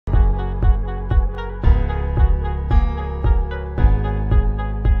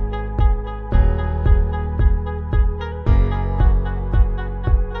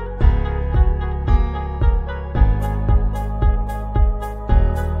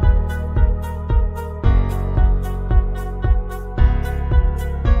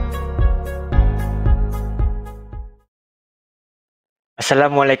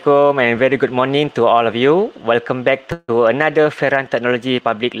Assalamualaikum and very good morning to all of you. Welcome back to another Ferran Technology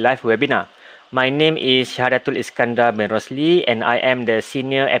Public Live webinar. My name is Syahadatul Iskandar bin Rosli and I am the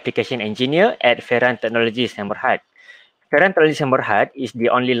Senior Application Engineer at Ferran Technology Berhad. Ferran Technology Berhad is the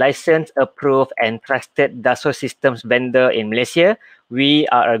only licensed, approved and trusted Dassault systems vendor in Malaysia. We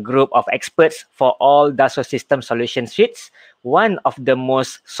are a group of experts for all Dassault system solution suites. One of the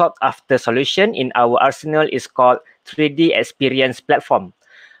most sought after solution in our arsenal is called 3D Experience Platform,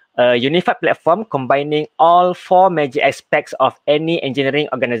 a unified platform combining all four major aspects of any engineering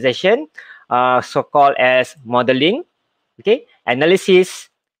organization, so-called as modeling, okay, analysis,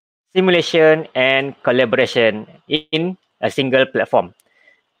 simulation, and collaboration in a single platform.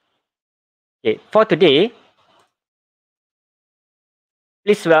 Okay, for today,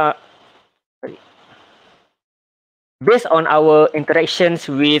 please, based on our interactions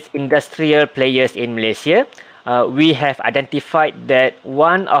with industrial players in Malaysia, we have identified that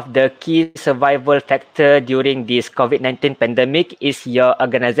one of the key survival factor during this COVID-19 pandemic is your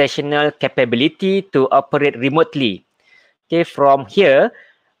organizational capability to operate remotely. Okay, from here,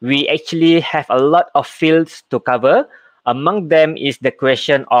 we actually have a lot of fields to cover. Among them is the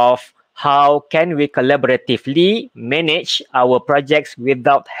question of how can we collaboratively manage our projects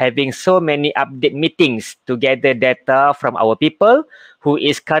without having so many update meetings to gather data from our people who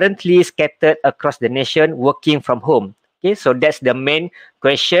is currently scattered across the nation working from home. Okay, so that's the main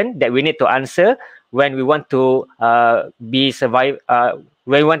question that we need to answer when we want to when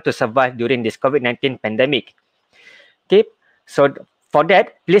we want to survive during this COVID-19 pandemic. Okay, so for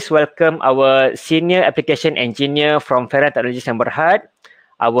that, please welcome our Senior Application Engineer from Ferran Technology Berhad,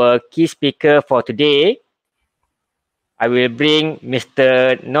 our key speaker for today. I will bring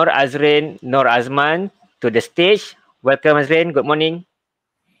Mr. Nur Azrin Nur Azman to the stage. Welcome, Azrin. Good morning.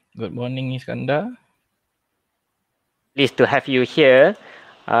 Good morning, Iskandar. Pleased to have you here.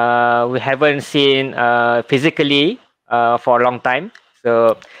 We haven't seen physically for a long time.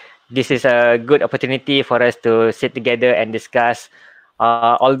 So this is a good opportunity for us to sit together and discuss,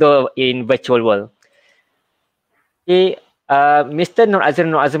 although in virtual world. Okay, Mr. Nur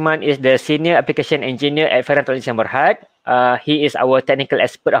Azrin Nur Azman is the Senior Application Engineer at Ferran Technology Berhad. He is our technical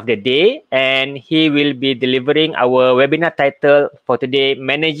expert of the day and he will be delivering our webinar title for today,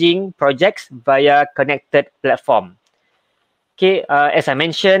 Managing Projects via Connected Platform. Okay, as I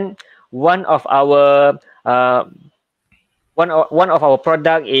mentioned, one of our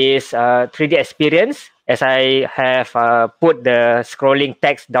product is 3D Experience. As I have put the scrolling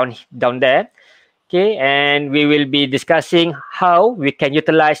text down there. Okay, and we will be discussing how we can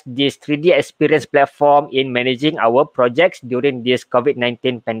utilize this 3D Experience platform in managing our projects during this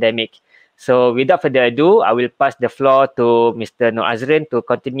COVID-19 pandemic. So without further ado, I will pass the floor to Mr. Nur Azrin to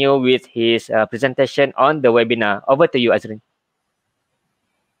continue with his presentation on the webinar. Over to you, Azrin.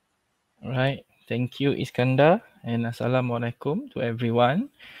 Right. Thank you, Iskandar, and Assalamualaikum to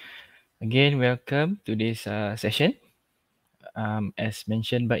everyone. Again, welcome to this session. As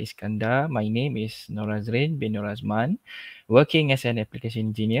mentioned by Iskandar, my name is Nur Azrin bin Nur Azman, working as an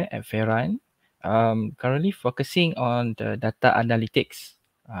application engineer at Ferran, currently focusing on the data analytics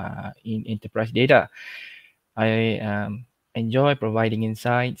in enterprise data. I enjoy providing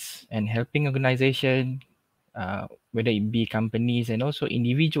insights and helping organizations, whether it be companies and also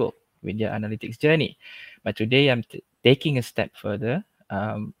individual with their analytics journey. But today I'm taking a step further,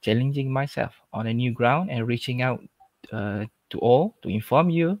 challenging myself on a new ground and reaching out to all to inform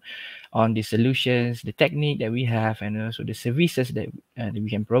you on the solutions, the technique that we have, and also the services that we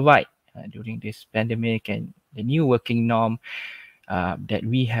can provide during this pandemic and the new working norm that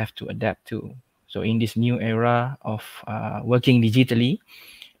we have to adapt to. So in this new era of working digitally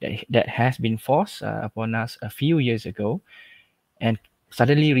that has been forced upon us a few years ago and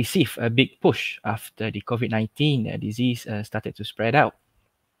suddenly received a big push after the COVID-19 disease started to spread out.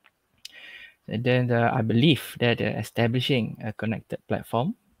 And then I believe that establishing a connected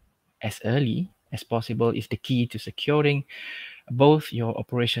platform as early as possible is the key to securing both your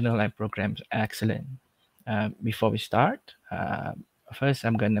operational and programs excellence. Before we start, first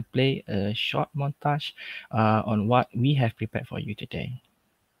I'm going to play a short montage on what we have prepared for you today.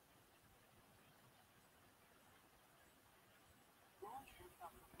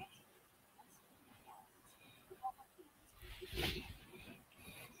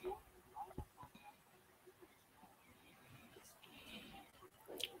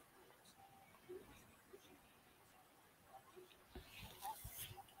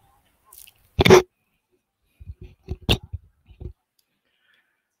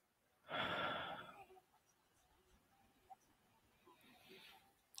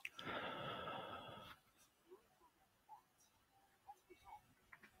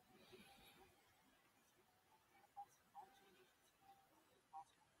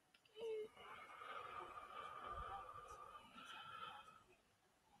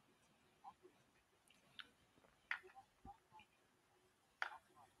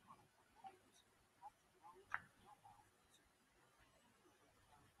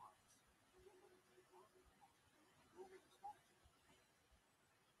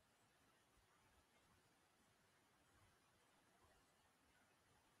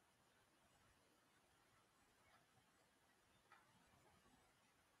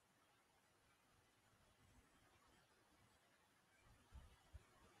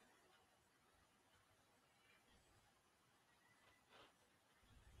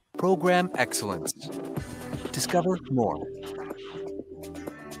 program excellence. Discover more.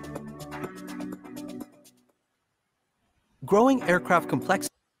 Growing aircraft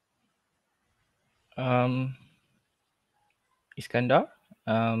complexity. Iskandar,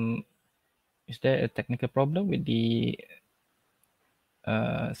 is there a technical problem with the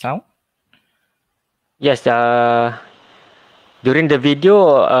sound? Yes, during the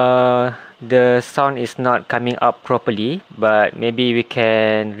video, the sound is not coming up properly, but maybe we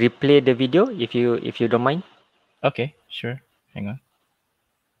can replay the video if you don't mind. Okay, sure. Hang on.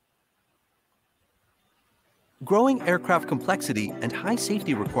 Growing aircraft complexity and high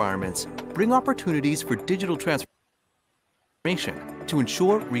safety requirements bring opportunities for digital transformation to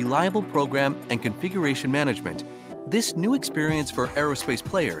ensure reliable program and configuration management. This new experience for aerospace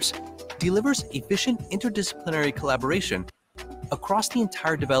players delivers efficient interdisciplinary collaboration across the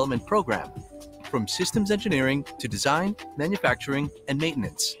entire development program, from systems engineering to design, manufacturing, and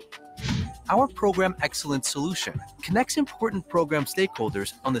maintenance. Our Program Excellence solution connects important program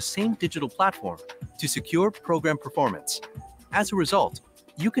stakeholders on the same digital platform to secure program performance. As a result,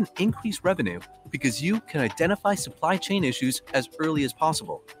 you can increase revenue because you can identify supply chain issues as early as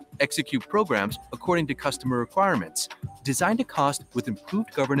possible, execute programs according to customer requirements, design to cost with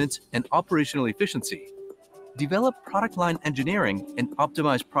improved governance and operational efficiency, develop product line engineering and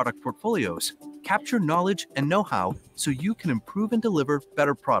optimize product portfolios, capture knowledge and know-how so you can improve and deliver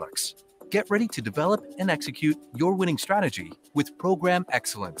better products. Get ready to develop and execute your winning strategy with Program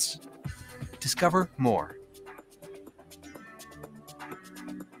Excellence. Discover more.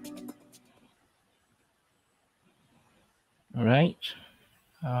 All right.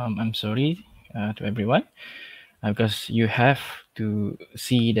 I'm sorry to everyone because you have to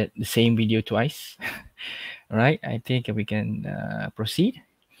see that the same video twice. All right. I think we can proceed.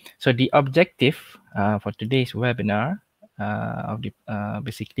 So the objective for today's webinar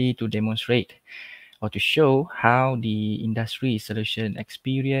basically to demonstrate or to show how the industry solution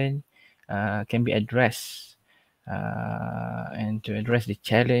experience can be addressed and to address the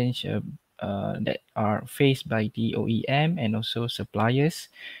challenge that are faced by the OEM and also suppliers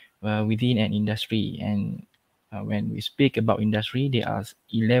within an industry. And when we speak about industry, there are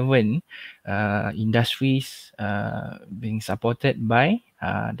 11 industries being supported by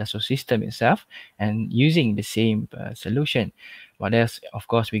the system itself and using the same solution. What else? Of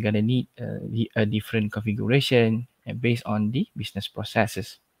course, we're going to need a different configuration based on the business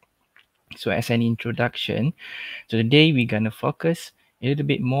processes. So as an introduction, so today we're going to focus a little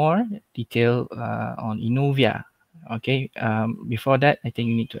bit more detail on Innovia. Okay, before that, I think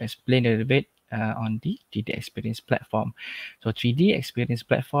we need to explain a little bit on the 3D Experience platform. So 3D Experience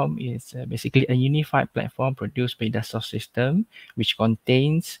platform is basically a unified platform produced by Dassault System, which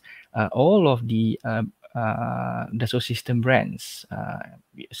contains all of the Dassault System brands.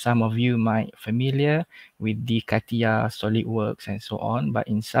 Some of you might familiar with the CATIA, SolidWorks, and so on. But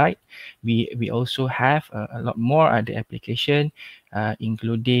inside, we also have a lot more other application,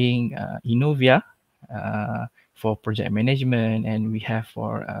 including Innovia for project management, and we have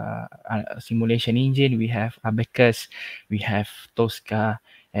for simulation engine, we have Abacus, we have Tosca,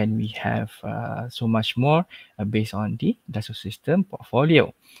 and we have so much more based on the Dassault System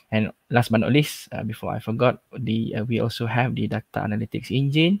portfolio. And last but not least, before I forgot, we also have the data analytics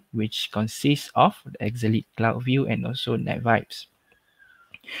engine, which consists of the Exelite Cloud View and also NetVibes.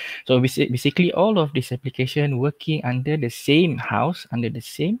 So basically all of this application working under the same house, under the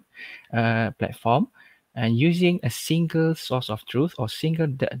same platform, and using a single source of truth or single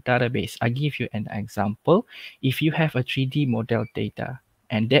database. I give you an example. If you have a 3D model data,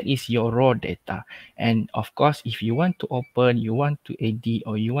 and that is your raw data, and of course, if you want to open, you want to edit,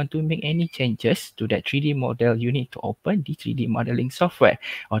 or you want to make any changes to that 3D model, you need to open the 3D modeling software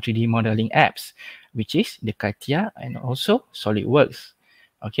or 3D modeling apps, which is the CATIA and also SolidWorks.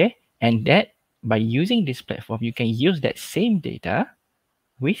 Okay, and that by using this platform, you can use that same data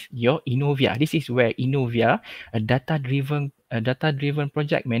with your Innovia. This is where Innovia, a data-driven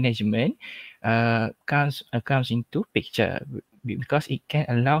project management, comes into picture, because it can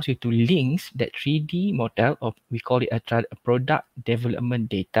allows you to link that 3D model, of we call it a product development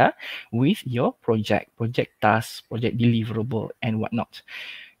data, with your project task, project deliverable, and whatnot.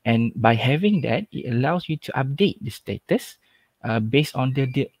 And by having that, it allows you to update the status based on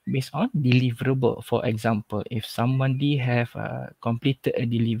deliverable. For example, if somebody have completed a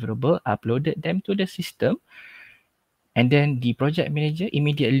deliverable, uploaded them to the system, and then the project manager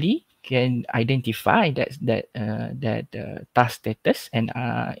immediately can identify that task status, and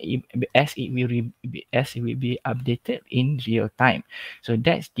as it will be updated in real time. So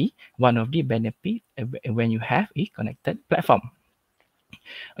that's the one of the benefit when you have a connected platform.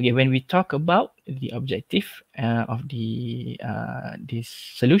 Okay, when we talk about the objective of this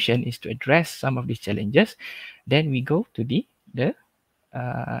solution is to address some of these challenges, then we go to the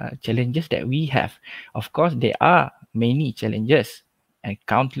challenges that we have. Of course, there are many challenges and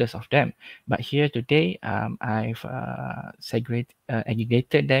countless of them. But here today, I've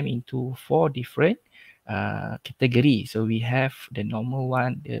aggregated them into 4 different categories. So we have the normal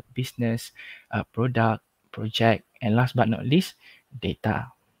one, the business, product, project, and last but not least, data.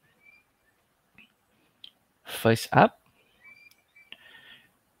 First up,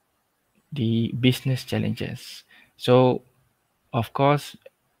 the business challenges. So, of course,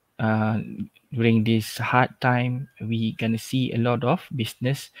 during this hard time, we gonna see a lot of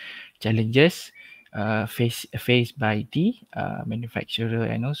business challenges faced by the manufacturer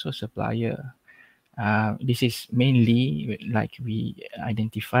and also supplier. This is mainly like we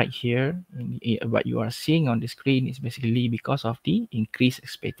identified here. What you are seeing on the screen is basically because of the increased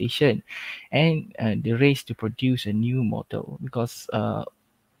expectation and the race to produce a new model, because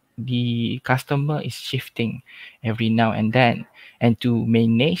the customer is shifting every now and then, and to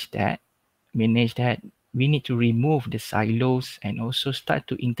manage that, we need to remove the silos and also start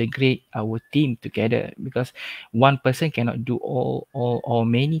to integrate our team together, because one person cannot do all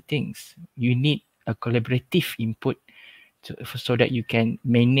many things. You need a collaborative input so that you can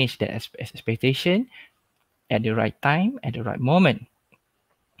manage the expectation at the right time, at the right moment.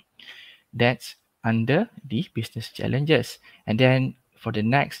 That's under the business challenges. And then for the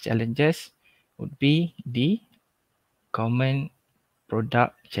next challenges would be the common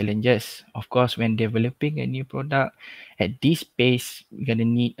product challenges. Of course, when developing a new product at this pace, we're gonna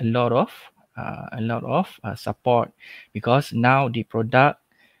need a lot of support, because now the product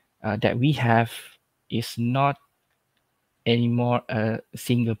that we have is not anymore a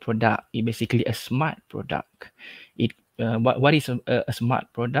single product. It basically a smart product. It what is a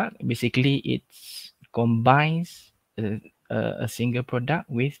smart product? Basically, it combines a single product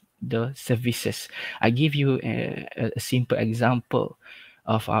with the services. I give you a simple example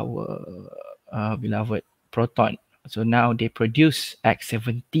of our beloved Proton. So now they produce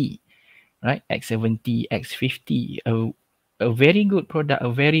X70, right? X70, X50, a very good product,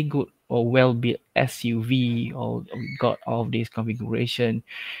 a very good or well-built SUV, or got all of this configuration,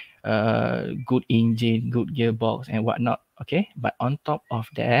 good engine, good gearbox, and whatnot. Okay, but on top of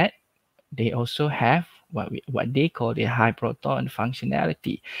that, they also have what they call the high proton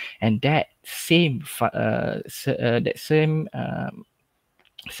functionality, and that same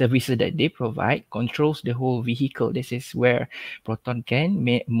services that they provide controls the whole vehicle. This is where Proton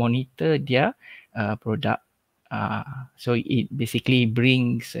can monitor their product. So it basically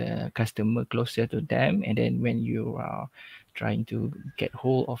brings customer closer to them, and then when you are trying to get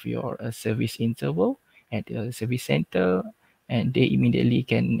hold of your service interval at the service center, and they immediately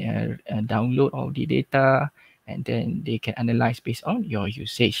can download all the data, and then they can analyze based on your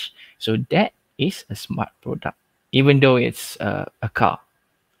usage. So that is a smart product, even though it's a car.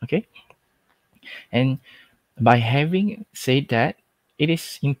 Okay, and by having said that, it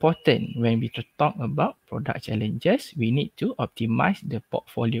is important when we talk about product challenges, we need to optimize the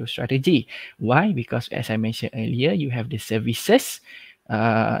portfolio strategy. Why? Because as I mentioned earlier, you have the services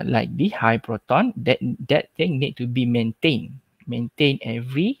like the high proton, that thing need to be maintained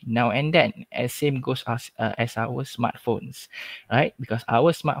every now and then. As same goes as our smartphones, right? Because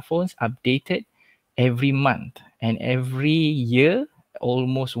our smartphones updated every month, and every year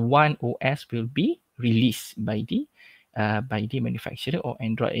almost one OS will be released by the manufacturer or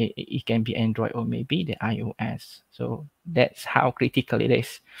Android. It can be Android or maybe the iOS. So that's how critical it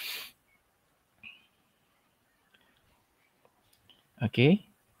is. Okay.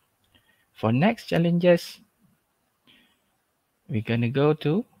 For next challenges, we're gonna go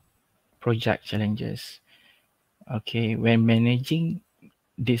to project challenges. Okay, when managing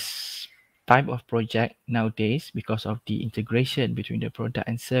this type of project nowadays, because of the integration between the product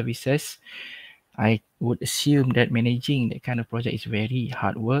and services, I would assume that managing that kind of project is very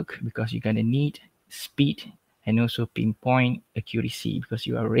hard work, because you're gonna need speed and also pinpoint accuracy, because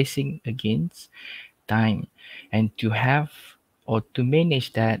you are racing against time. And to have or to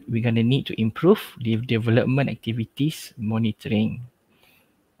manage that, we're gonna need to improve the development activities monitoring.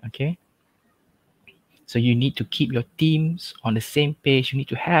 Okay. So you need to keep your teams on the same page. You need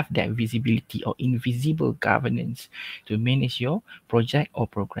to have that visibility or invisible governance to manage your project or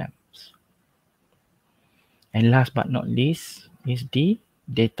programs. And last but not least is the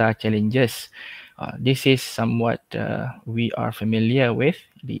data challenges. This is somewhat we are familiar with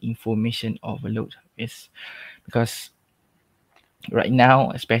the information overload. Is because right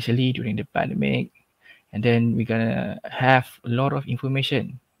now, especially during the pandemic, And then we're gonna have a lot of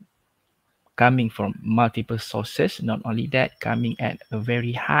information coming from multiple sources. Not only that, coming at a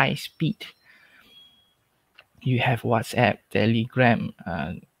very high speed. You have WhatsApp, Telegram,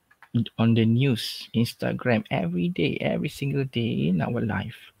 on the news, Instagram, every day, every single day in our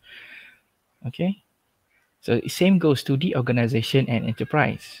life. Okay. So same goes to the organization and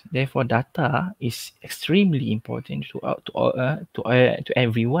enterprise. Therefore, data is extremely important to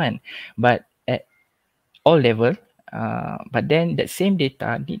everyone, but at all level. But then that same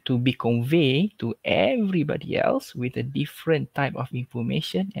data need to be conveyed to everybody else with a different type of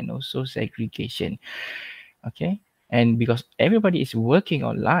information and also segregation. Okay, and because everybody is working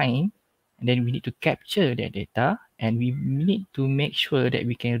online, and then we need to capture that data, and we need to make sure that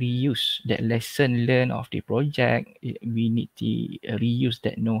we can reuse that lesson learned of the project. We need to reuse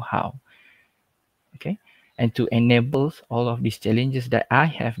that know-how. Okay, and to enable all of these challenges that I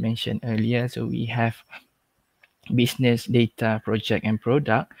have mentioned earlier, so we have business, data, project, and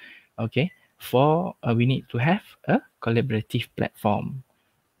product. Okay, for we need to have a collaborative platform.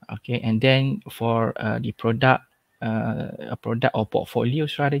 Okay, and then for the product, a product or portfolio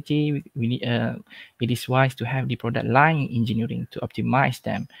strategy, we need it is wise to have the product line engineering to optimize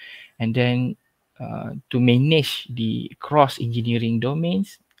them, and then to manage the cross engineering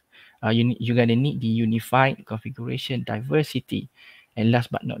domains. You're gonna need the unified configuration diversity, and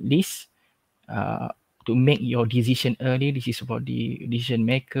last but not least, uh, to make your decision early. This is about the decision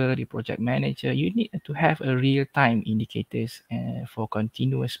maker, the project manager. You need to have a real-time indicators for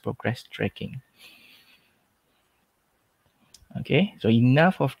continuous progress tracking. Okay, so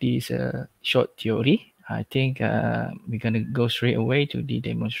enough of this short theory. I think we're gonna go straight away to the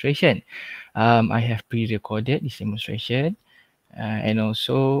demonstration. I have pre-recorded this demonstration. And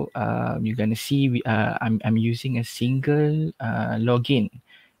also you're gonna see I'm using a single login.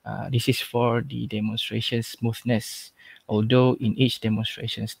 This is for the demonstration smoothness. Although in each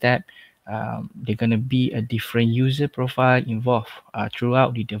demonstration step, they're gonna be a different user profile involved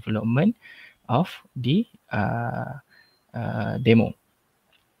throughout the development of the demo.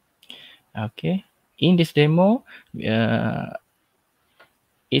 Okay, in this demo,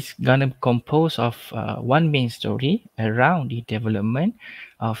 it's gonna compose of one main story around the development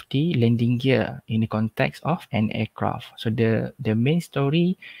of the landing gear in the context of an aircraft. So the main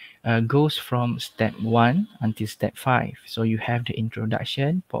story goes from step 1 until step 5. So you have the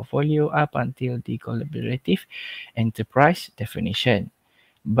introduction, portfolio up until the collaborative enterprise definition.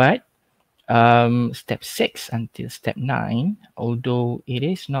 But step 6 until step 9, although it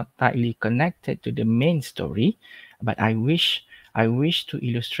is not tightly connected to the main story, but I wish to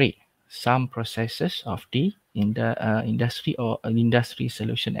illustrate some processes of the industry or industry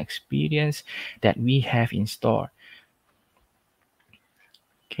solution experience that we have in store.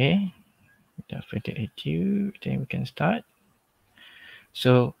 Okay, without further ado, then we can start.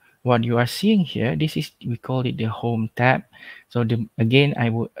 So what you are seeing here, this is, we call it the home tab. So again, I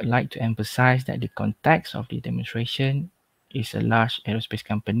would like to emphasize that the context of the demonstration is a large aerospace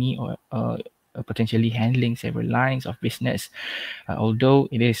company or potentially handling several lines of business. Although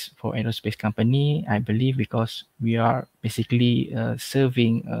it is for aerospace company, I believe because we are basically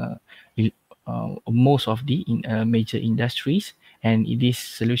serving most of the major industries, and this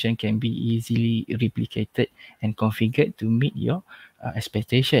solution can be easily replicated and configured to meet your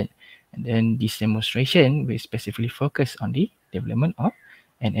expectation. And then this demonstration will specifically focus on the development of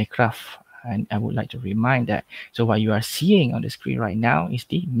an aircraft. And I would like to remind that, so what you are seeing on the screen right now is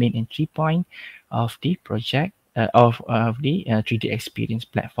the main entry point of the project of the 3D experience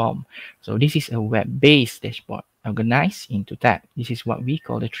platform. So this is a web-based dashboard organized into tabs. This is what we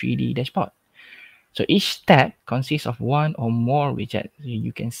call the 3D dashboard. So each tab consists of one or more widgets.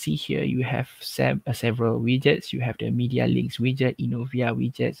 You can see here you have several widgets. You have the Media Links widget, Innovia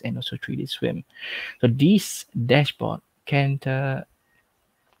widgets, and also 3D Swim. So this dashboard can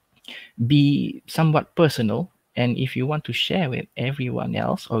be somewhat personal, and if you want to share with everyone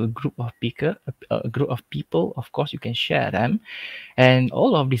else or a group of people, of course you can share them. And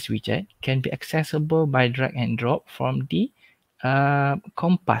all of these widgets can be accessible by drag and drop from the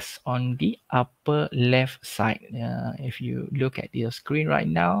compass on the upper left side. If you look at your screen right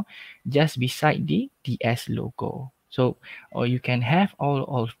now, just beside the DS logo. So, or you can have all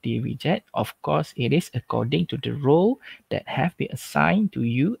of the widget. Of course, it is according to the role that have been assigned to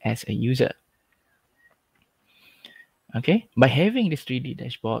you as a user. Okay, by having this 3D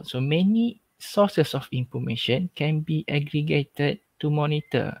dashboard, so many sources of information can be aggregated to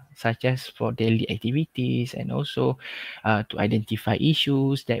monitor, such as for daily activities, and also to identify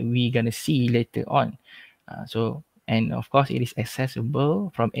issues that we're gonna see later on. So And of course, it is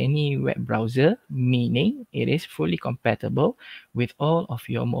accessible from any web browser, meaning it is fully compatible with all of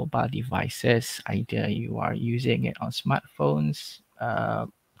your mobile devices, either you are using it on smartphones,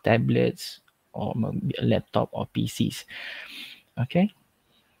 tablets, or maybe a laptop or PCs. Okay.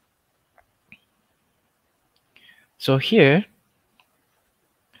 So here,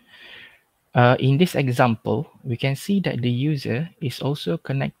 in this example, we can see that the user is also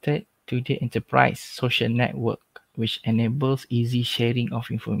connected to the enterprise social network, which enables easy sharing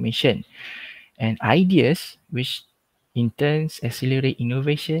of information and ideas, which in turn accelerate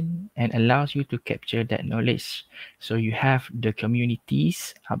innovation and allows you to capture that knowledge. So you have the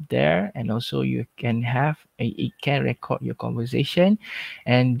communities up there, and also you can have it can record your conversation,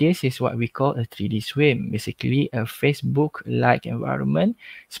 and this is what we call a 3D swim, basically a Facebook-like environment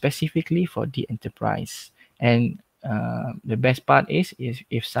specifically for the enterprise. And the best part is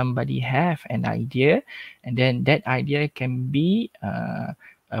if somebody have an idea, and then that idea can be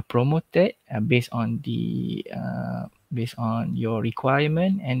promoted based on your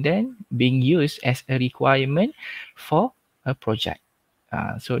requirement, and then being used as a requirement for a project.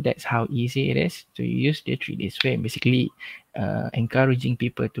 So that's how easy it is to use the 3D swim, basically encouraging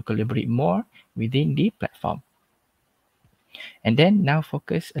people to collaborate more within the platform. And then now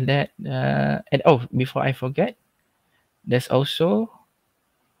focus that and oh, before I forget, there's also,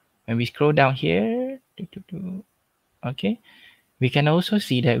 when we scroll down here, okay, we can also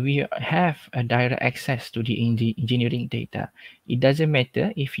see that we have a direct access to the engineering data. It doesn't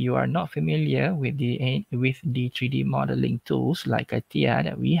matter if you are not familiar with the 3D modeling tools like CATIA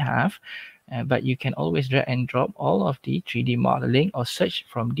that we have, but you can always drag and drop all of the 3D modeling or search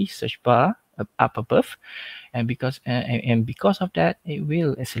from the search bar up above, and because of that, it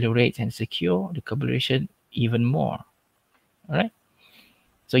will accelerate and secure the collaboration even more. All right.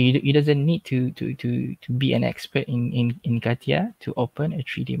 So you doesn't need to be an expert in CATIA to open a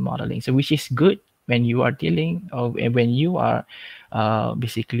 3D modeling. So which is good when you are dealing, or when you are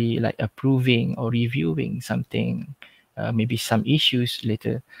basically like approving or reviewing something, maybe some issues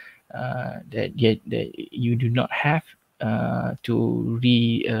later that you do not have to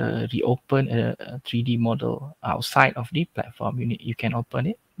reopen a 3D model outside of the platform. You can open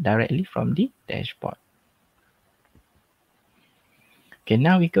it directly from the dashboard. Okay,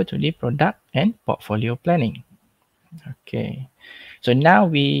 now we go to the product and portfolio planning. Okay, so now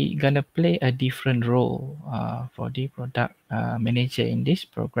we gonna play a different role for the product manager in this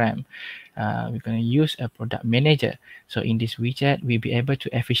program. We're gonna use a product manager. So in this widget, we'll be able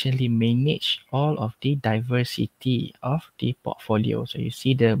to efficiently manage all of the diversity of the portfolio. So you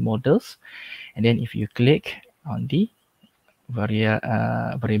see the models, and then if you click on the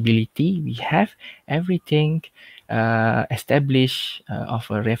variability, we have everything established of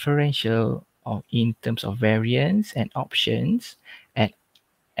a referential or in terms of variance and options at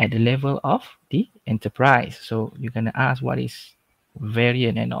the level of the enterprise. So you're going to ask what is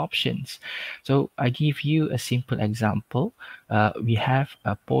variant and options. So I give you a simple example. We have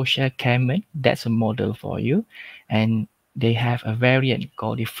a Porsche Cayman, that's a model for you, and they have a variant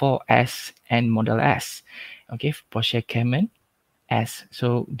called the 4S and Model S. Okay, Porsche Cayman S.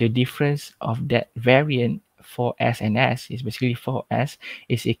 So the difference of that variant for S and S is basically 4S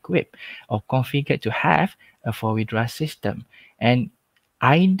is equipped or configured to have a four-wheel drive system, and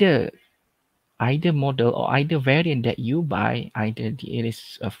either model or either variant that you buy, either it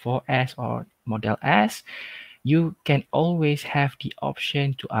is a 4S or Model S, you can always have the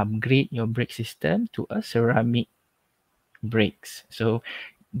option to upgrade your brake system to a ceramic brakes. So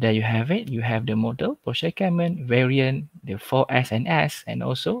there you have it. You have the model Porsche Cayman variant, the 4S and S, and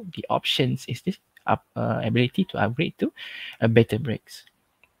also the options is this ability to upgrade to a better brakes.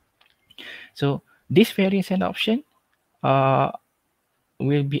 So this variants and option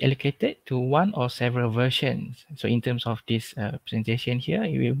will be allocated to one or several versions. So in terms of this presentation here,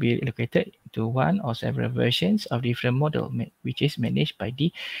 it will be allocated to one or several versions of different model, which is managed by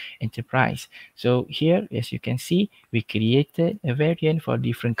the enterprise. So here, as you can see, we created a variant for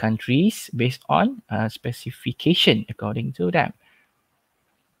different countries based on specification according to them.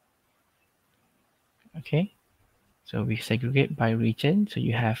 Okay. So we segregate by region. So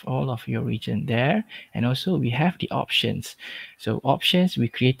you have all of your region there. And also we have the options. So options, we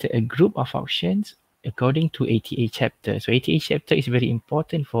created a group of options according to ATA chapter. So ATA chapter is very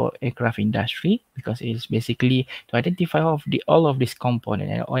important for aircraft industry because it is basically to identify all of this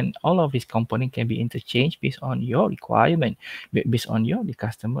component, and all of this component can be interchanged based on your requirement, based on the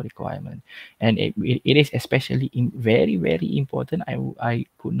customer requirement. And it is especially very, very important. I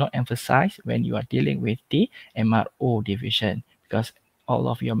could not emphasize when you are dealing with the MRO division, because all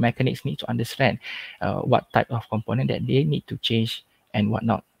of your mechanics need to understand what type of component that they need to change and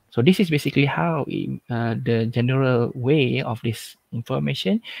whatnot. So this is basically how the general way of this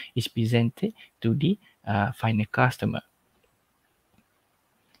information is presented to the final customer.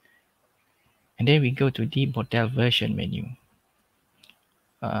 And then we go to the model version menu.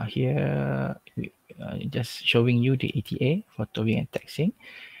 Here, just showing you the ETA for towing and taxing.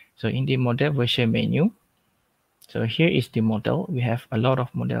 So in the model version menu, so here is the model. We have a lot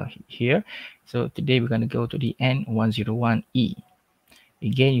of model here. So today we're going to go to the N101E.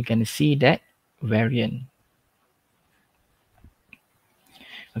 Again, you can see that variant.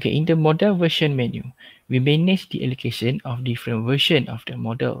 Okay, in the model version menu, we manage the allocation of different version of the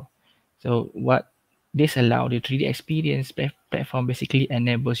model. So what this allow the 3D experience platform basically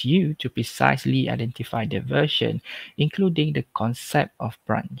enables you to precisely identify the version, including the concept of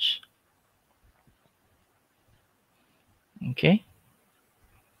branch. Okay.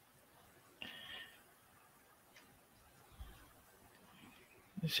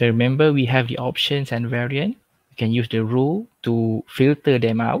 So remember, we have the options and variant. You can use the rule to filter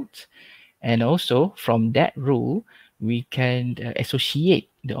them out. And also from that rule, we can associate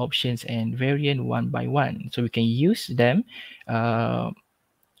the options and variant one by one. So we can use them to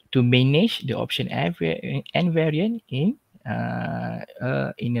manage the option and variant in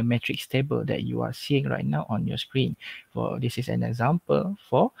a matrix table that you are seeing right now on your screen. For this is an example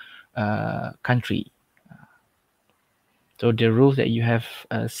for country. So the rules that you have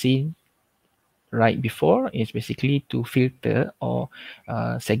seen right before is basically to filter or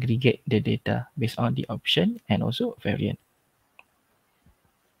segregate the data based on the option and also variant.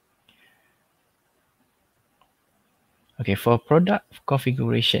 Okay, for product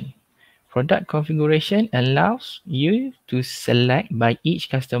configuration. Product configuration allows you to select by each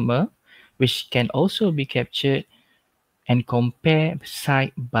customer, which can also be captured and compare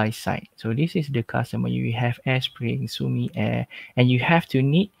side by side. So this is the customer. You have AirSpring, Sumi Air, and you have to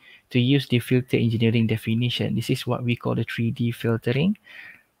need to use the filter engineering definition. This is what we call the 3D filtering.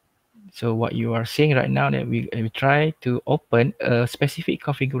 So what you are seeing right now that we try to open a specific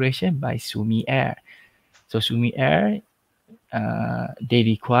configuration by Sumi Air. So Sumi Air, they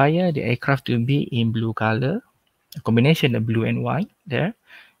require the aircraft to be in blue color, a combination of blue and white there.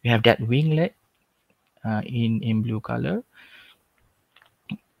 We have that winglet in blue color.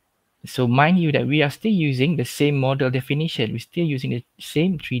 So mind you that we are still using the same model definition. We're still using the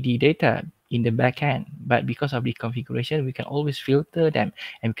same 3D data in the back end. But because of the configuration, we can always filter them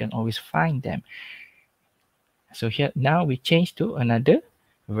and we can always find them. So here now we change to another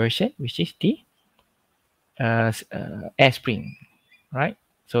version, which is the AirSpring, right?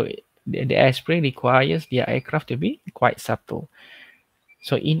 So the AirSpring requires the aircraft to be quite subtle.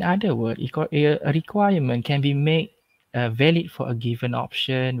 So in other words, a requirement can be made valid for a given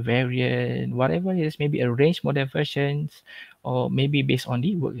option, variant, whatever it is, maybe a range model versions, or maybe based on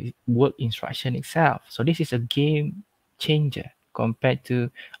the work instruction itself. So this is a game changer compared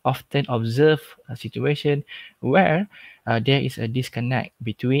to often observed a situation where there is a disconnect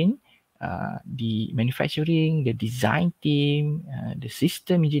between the manufacturing, the design team, the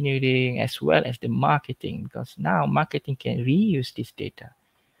system engineering, as well as the marketing, because now marketing can reuse this data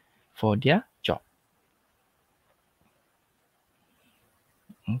for their job.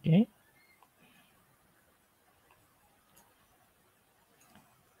 Okay.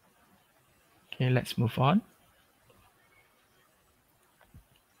 Okay, let's move on.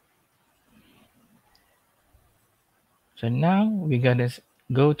 So now we're gonna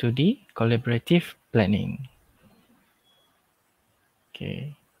go to the collaborative planning.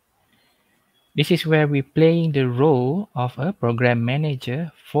 Okay. This is where we're playing the role of a program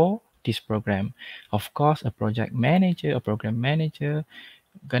manager for this program. Of course, a project manager, a program manager,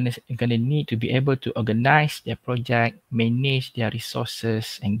 gonna need to be able to organize their project, manage their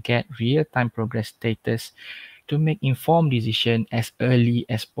resources, and get real-time progress status to make informed decision as early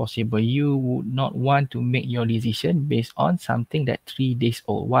as possible. You would not want to make your decision based on something that 3 days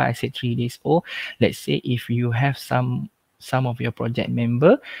old. Why I said 3 days old? Let's say if you have some of your project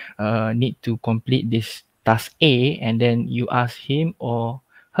member need to complete this task A, and then you ask him or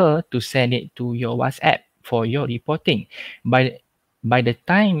her to send it to your WhatsApp for your reporting. By the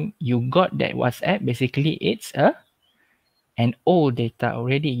time you got that WhatsApp, basically it's an old data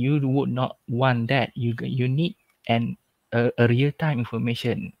already. You would not want that. You need a real-time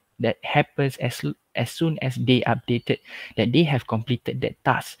information that happens as soon as they updated that they have completed that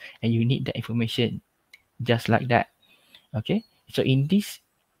task, and you need that information just like that. Okay, so in this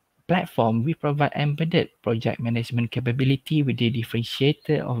platform, we provide embedded project management capability with the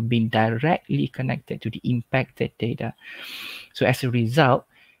differentiator of being directly connected to the impacted data. So as a result,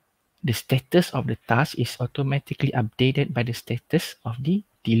 the status of the task is automatically updated by the status of the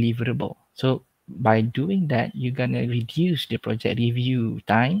deliverable. So by doing that, you're gonna reduce the project review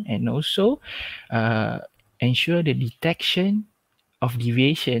time and also ensure the detection of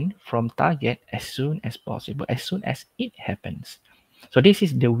deviation from target as soon as possible, as soon as it happens. So this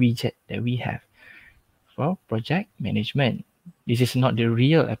is the widget that we have for project management. This is not the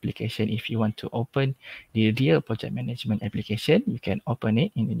real application. If you want to open the real project management application, you can open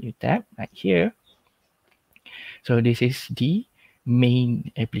it in the new tab right here. So this is the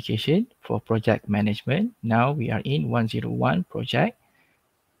main application for project management. Now we are in 101 project.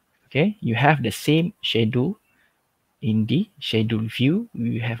 Okay, you have the same schedule. In the schedule view,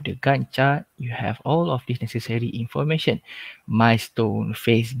 you have the Gantt chart, you have all of this necessary information, milestone,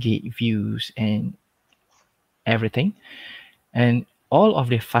 phase gate views, and everything. And all of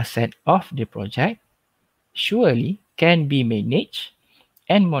the facet of the project surely can be managed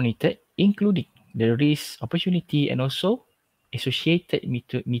and monitored, including the risk, opportunity, and also associated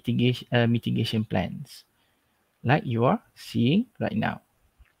mitigation plans, like you are seeing right now.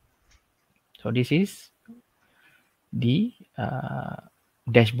 So this is the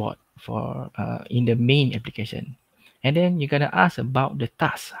dashboard for in the main application. And then you're gonna ask about the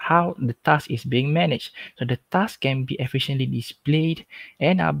task, how the task is being managed. So the task can be efficiently displayed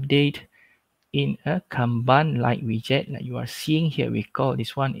and updated in a Kanban-like widget like you are seeing here. We call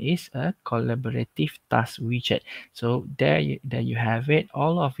this one is a collaborative task widget. So there you have it,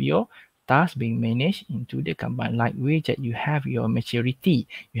 all of your tasks being managed into the Kanban-like widget. You have your maturity,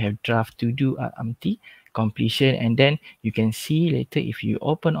 you have draft, to do, empty, completion, and then you can see later if you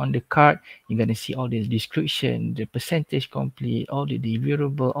open on the card, you're going to see all this description, the percentage complete, all the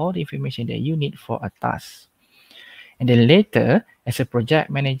deliverable, all the information that you need for a task. And then later, as a project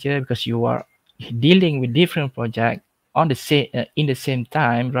manager, because you are dealing with different projects on the same in the same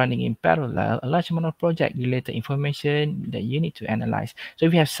time, running in parallel, a large amount of project related information that you need to analyze. So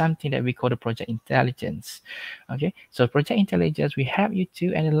we have something that we call the project intelligence. Okay, so project intelligence, we help you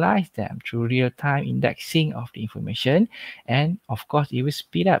to analyze them through real-time indexing of the information, and of course it will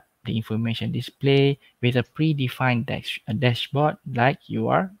speed up the information display with a predefined dashboard like you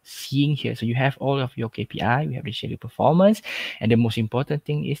are seeing here. So you have all of your KPI, we have the schedule performance, and the most important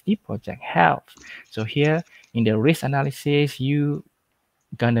thing is the project health. So here in the risk analysis, you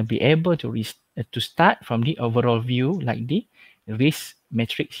gonna be able to start from the overall view like the risk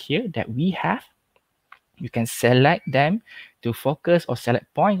matrix here that we have. You can select them to focus or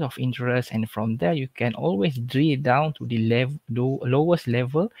select points of interest, and from there you can always drill down to the lowest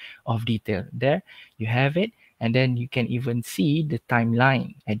level of detail. There you have it, and then you can even see the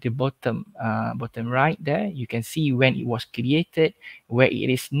timeline at the bottom right there. You can see when it was created, where it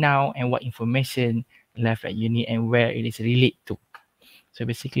is now, and what information left that you need and where it is related to. So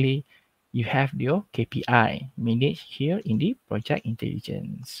basically you have your KPI managed here in the project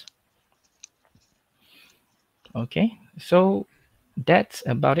intelligence. Okay, so that's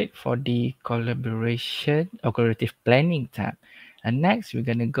about it for the collaboration or collaborative planning tab. And next, we're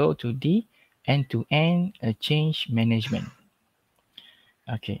going to go to the end-to-end change management.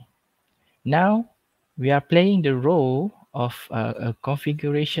 Okay, now we are playing the role of a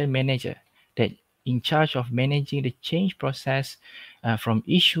configuration manager that in charge of managing the change process from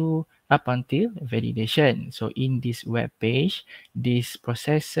issue up until validation. So in this web page, these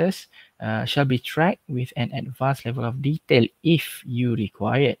processes shall be tracked with an advanced level of detail if you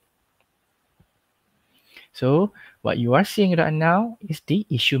require it. So what you are seeing right now is the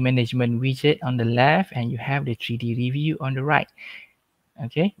issue management widget on the left, and you have the 3D review on the right.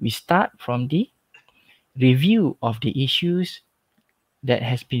 Okay, we start from the review of the issues that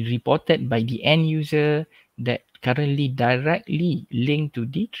has been reported by the end user that currently directly linked to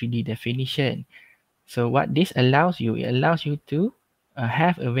the 3D definition. So what this allows you, it allows you to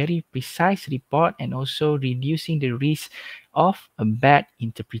have a very precise report and also reducing the risk of a bad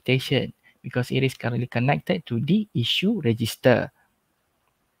interpretation because it is currently connected to the issue register.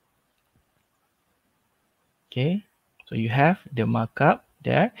 Okay, so you have the markup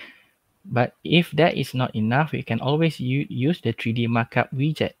there. But if that is not enough, you can always use the 3D markup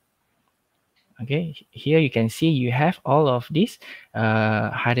widget. Okay, here you can see you have all of this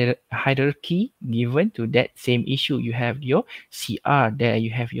hierarchy given to that same issue. You have your CR there, you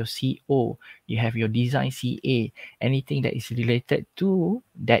have your CO, you have your design CA. Anything that is related to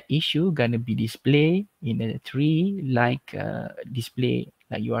that issue gonna be displayed in a tree like display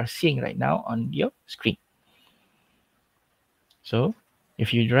like you are seeing right now on your screen. So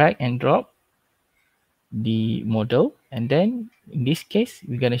If you drag and drop the model, and then in this case,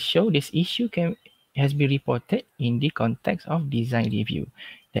 we're going to show this issue has been reported in the context of design review.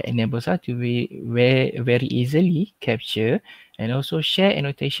 That enables us to very easily capture and also share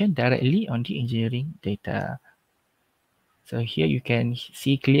annotation directly on the engineering data. So here you can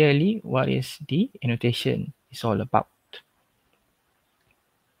see clearly what is the annotation is all about.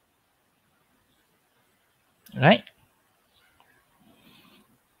 Right?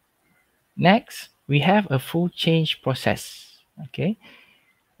 Next, we have a full change process. Okay.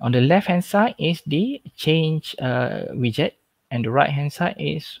 On the left hand side is the change widget, and the right hand side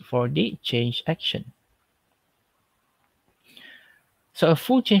is for the change action. So a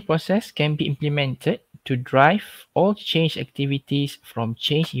full change process can be implemented to drive all change activities from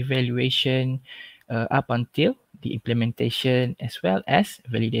change evaluation up until the implementation as well as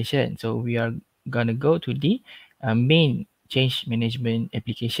validation. So we are going to go to the main change management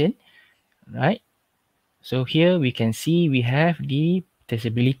application, right? So here we can see we have the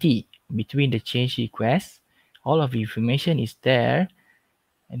traceability between the change requests. All of the information is there.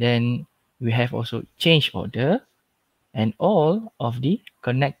 And then we have also change order and all of the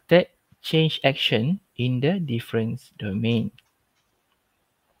connected change action in the different domain.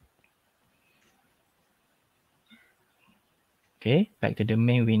 Okay, back to the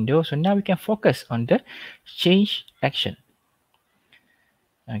main window. So now we can focus on the change action.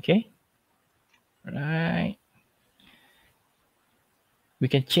 Okay, right. We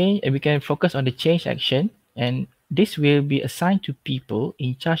can focus on the change action, and this will be assigned to people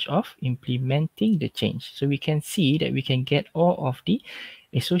in charge of implementing the change. So we can see that we can get all of the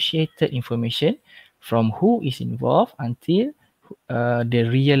associated information from who is involved until the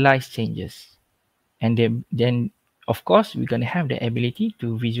realized changes. And then of course, we're going to have the ability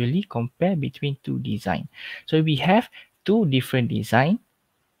to visually compare between two designs. So we have two different designs.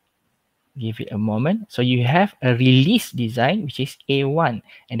 Give it a moment. So you have a release design, which is A1,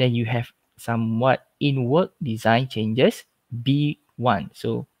 and then you have somewhat in work design changes, B1.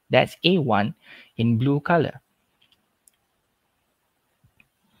 So that's A1 in blue color.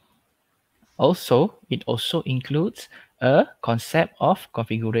 Also, it also includes a concept of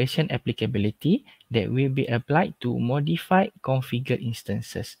configuration applicability that will be applied to modified configured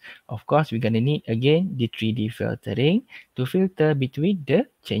instances. Of course, we're going to need again the 3D filtering to filter between the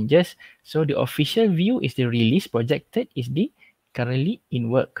changes. So the official view is the release projected is the currently in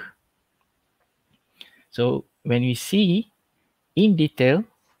work. So when we see in detail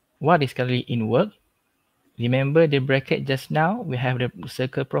what is currently in work, remember the bracket just now, we have the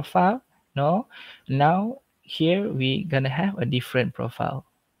circle profile. No, now here we gonna have a different profile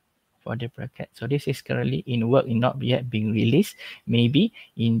for the bracket. So this is currently in work, not yet being released, maybe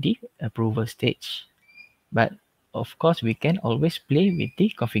in the approval stage. But of course, we can always play with the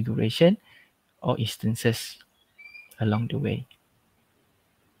configuration or instances along the way.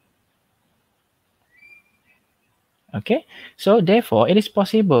 Okay, so therefore it is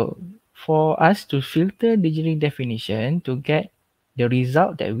possible for us to filter the engineering definition to get the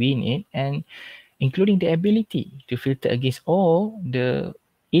result that we need, and including the ability to filter against all the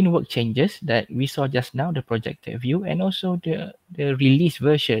in-work changes that we saw just now, the projected view, and also the release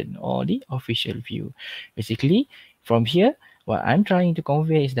version or the official view. Basically, from here, what I'm trying to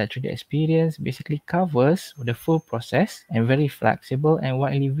convey is that 3D experience basically covers the full process and very flexible and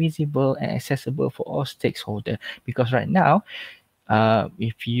widely visible and accessible for all stakeholders. Because right now,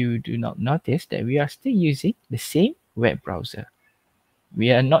 if you do not notice that we are still using the same web browser. We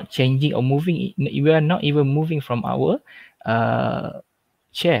are not changing or moving. We are not even moving from our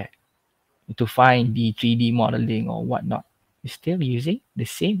chair to find the 3D modeling or whatnot. We're still using the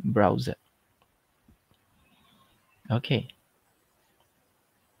same browser. Okay.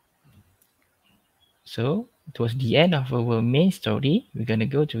 So towards the end of our main story, we're going to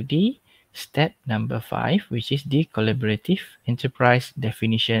go to the step number 5, which is the collaborative enterprise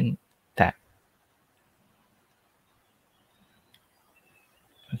definition tab.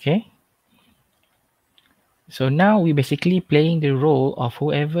 Okay. So now we're basically playing the role of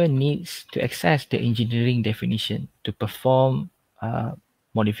whoever needs to access the engineering definition to perform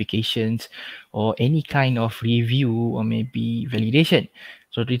modifications or any kind of review or maybe validation.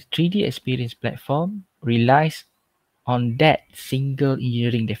 So the 3D experience platform relies on that single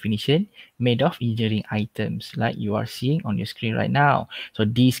engineering definition made of engineering items like you are seeing on your screen right now. So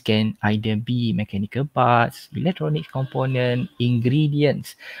these can either be mechanical parts, electronic component,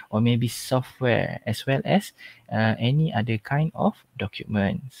 ingredients, or maybe software, as well as any other kind of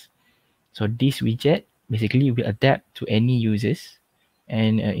documents. So this widget basically will adapt to any users,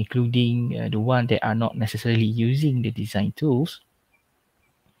 and including the one that are not necessarily using the design tools.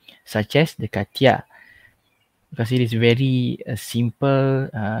 such as the CATIA, because it is very simple,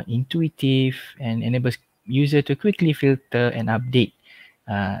 intuitive, and enables user to quickly filter and update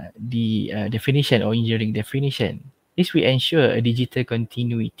the definition or engineering definition. This will ensure a digital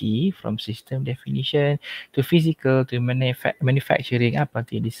continuity from system definition to physical to manufacturing up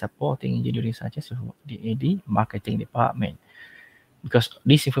until the supporting engineering such as the marketing department, because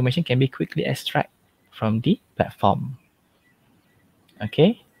this information can be quickly extracted from the platform.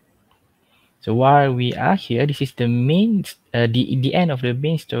 Okay. So while we are here, this is the main, the end of the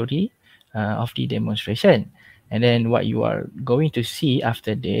main story of the demonstration. And then what you are going to see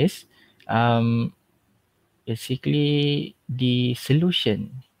after this, basically the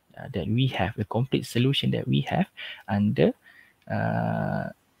solution that we have, the complete solution that we have under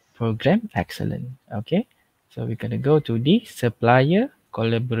program excellence. Okay, so we're going to go to the supplier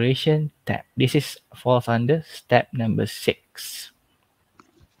collaboration tab. This is falls under step number 6.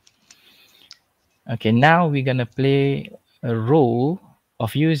 Okay, now we're going to play a role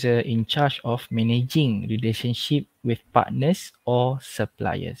of user in charge of managing relationship with partners or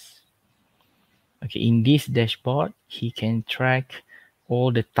suppliers. Okay, in this dashboard, he can track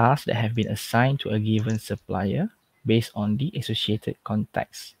all the tasks that have been assigned to a given supplier based on the associated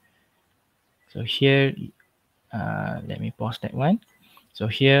context. So here, let me pause that one. So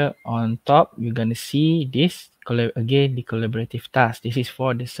here on top, you're going to see this, again, the collaborative task. This is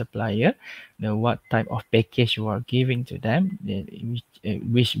for the supplier, what type of package you are giving to them,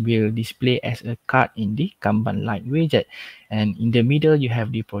 which will display as a card in the Kanban light widget. And in the middle, you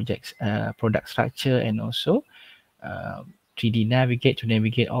have the product structure, and also 3D navigate to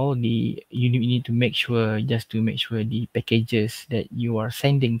navigate all the, you need to make sure, just to make sure the packages that you are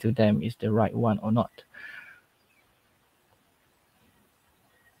sending to them is the right one or not.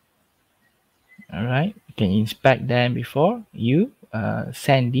 All right, you can inspect them before you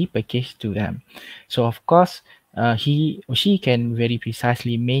send the package to them. So of course, he or she can very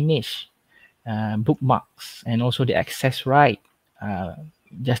precisely manage bookmarks and also the access right,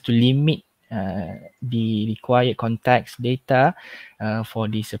 just to limit the required context data for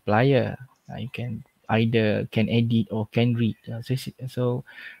the supplier. You can either edit or can read. So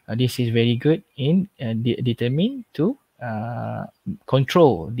this is very good in determine to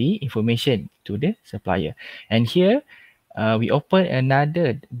control the information to the supplier. And here we open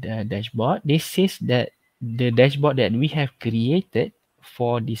another dashboard. This is the dashboard that we have created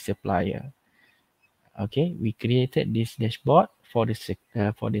for the supplier. Okay, we created this dashboard for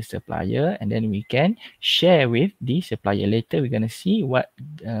the supplier, and then we can share with the supplier. Later we're going to see what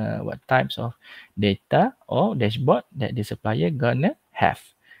types of data or dashboard that the supplier gonna have.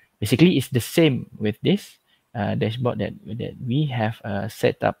 Basically, it's the same with this dashboard that we have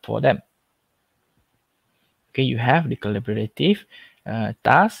set up for them. Okay, you have the collaborative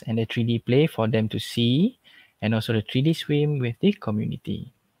task and the 3D play for them to see, and also the 3D swim with the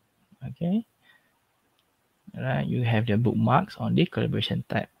community. Okay. Right, you have the bookmarks on the collaboration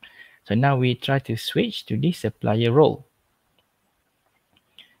tab. So now we try to switch to the supplier role.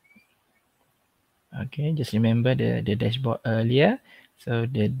 Okay, just remember the dashboard earlier. So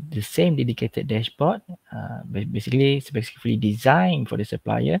the same dedicated dashboard, basically specifically designed for the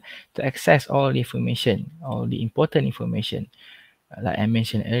supplier to access all the information, all the important information. Like I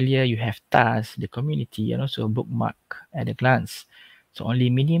mentioned earlier, you have tasks, the community, and also a bookmark at a glance. So only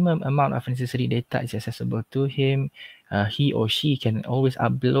minimum amount of necessary data is accessible to him. He or she can always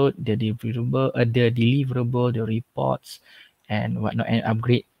upload the deliverable, the reports, and whatnot, and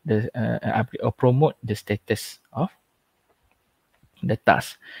upgrade or promote the status of the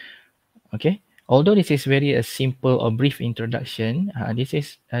task. Okay. Although this is very a simple or brief introduction, this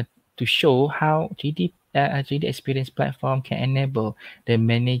is to show how 3D experience platform can enable the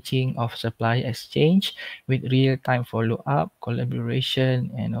managing of supply exchange with real-time follow-up, collaboration,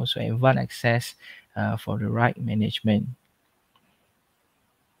 and also advanced access for the right management.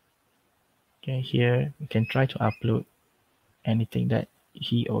 Okay, here you can try to upload anything that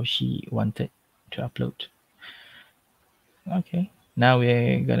he or she wanted to upload. Okay, now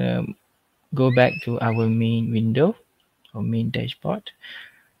we're gonna go back to our main window or main dashboard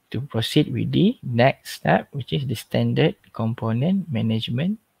to proceed with the next step, which is the standard component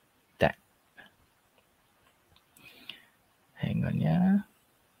management tab. Hang on, yeah.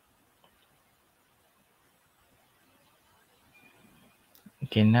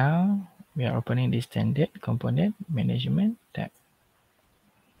 Okay, now we are opening the standard component management tab.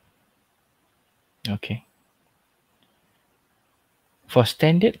 Okay. For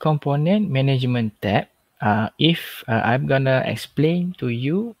standard component management tab, if I'm gonna explain to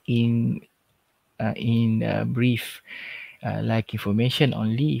you in brief, like information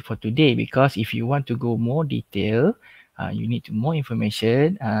only for today, because if you want to go more detail, you need more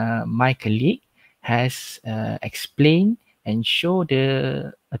information. My colleague has explained and show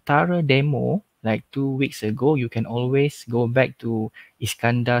a thorough demo like 2 weeks ago. You can always go back to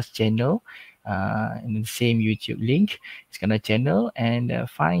Iskandar's channel in the same YouTube link, Iskandar channel, and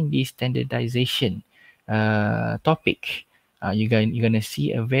find the standardization topic. You're gonna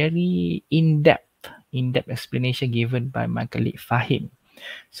see a very in-depth explanation given by my colleague Fahim.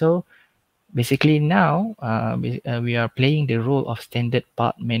 So basically now we are playing the role of standard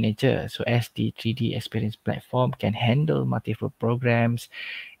part manager. So as the 3D experience platform can handle multiple programs,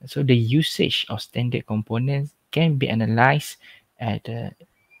 so the usage of standard components can be analyzed at a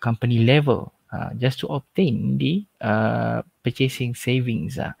company level just to obtain the purchasing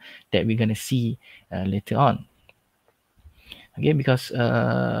savings that we're going to see later on. Okay, because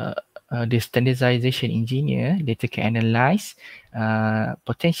the standardization engineer later can analyze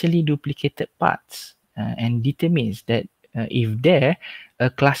potentially duplicated parts and determines that if there a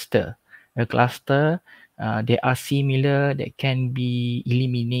cluster they are similar that can be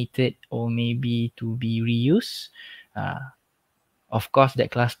eliminated or maybe to be reused. Of course,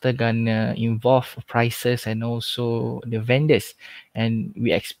 that cluster gonna involve prices and also the vendors, and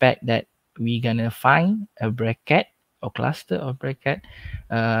we expect that we gonna find a bracket or cluster of bracket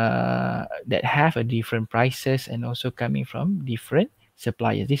that have a different prices and also coming from different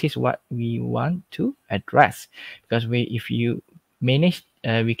suppliers. This is what we want to address, because if you manage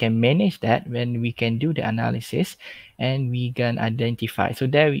we can manage that when we can do the analysis and we can identify. So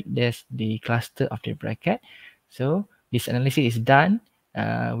there's the cluster of the bracket. So this analysis is done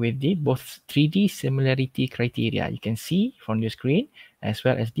with the both 3D similarity criteria. You can see from your screen, as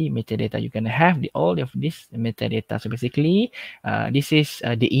well as the metadata. You can have all of this metadata. So basically, this is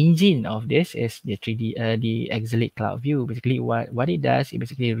the engine of this is the 3D, the Exelite Cloud View. Basically, what it does, it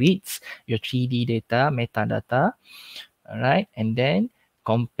basically reads your 3D data, metadata, all right, and then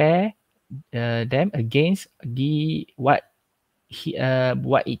compare them against the what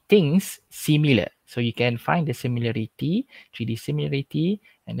it thinks similar. So you can find the similarity, 3D similarity,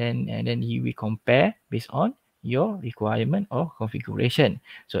 and then you will compare based on your requirement or configuration.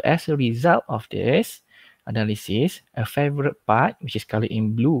 So as a result of this analysis, a favorite part, which is colored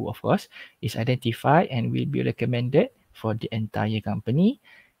in blue, of course, is identified and will be recommended for the entire company,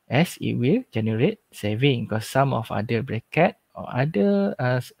 as it will generate saving, because some of other bracket or other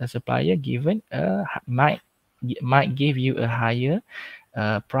supplier given might give you a higher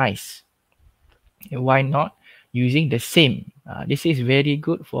price. Why not using the same? This is very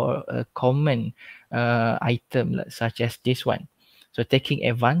good for a common item such as this one. So taking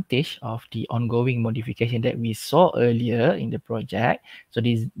advantage of the ongoing modification that we saw earlier in the project, so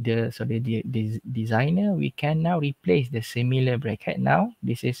the designer, we can now replace the similar bracket. Now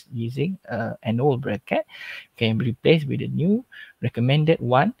this is using an old bracket, can be replaced with a new recommended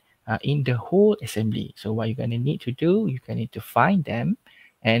one in the whole assembly. So what you're going to need to do, you can need to find them,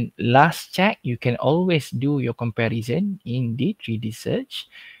 and last check, you can always do your comparison in the 3D search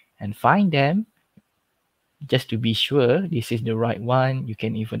and find them just to be sure this is the right one. You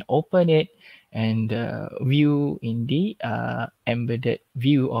can even open it and view in the embedded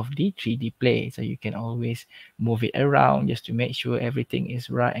view of the 3D play. So you can always move it around just to make sure everything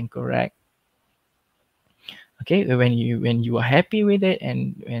is right and correct. Okay, when you are happy with it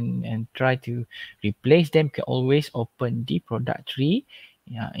and try to replace them, you can always open the product tree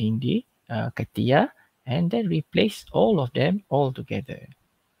in the CATIA and then replace all of them all together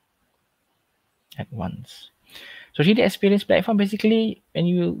at once. So 3D Experience Platform, basically, when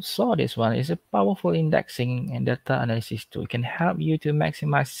you saw this one, is a powerful indexing and data analysis tool. It can help you to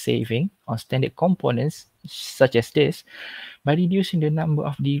maximize saving on standard components such as this by reducing the number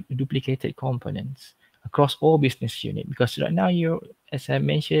of duplicated components across all business units. Because right now, as I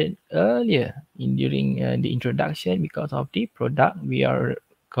mentioned earlier during the introduction, because of the product, we are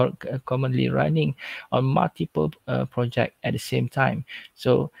commonly running on multiple projects at the same time.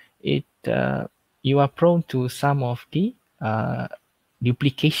 So you are prone to some of the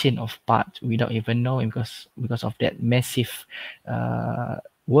duplication of parts without even knowing, because of that massive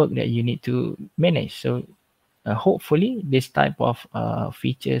work that you need to manage. So hopefully this type of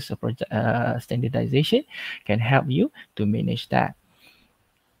features or project standardization can help you to manage that.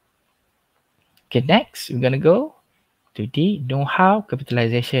 Okay, next we're gonna go to the know-how,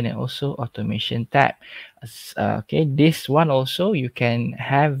 capitalization, and also automation tab. Okay, this one also you can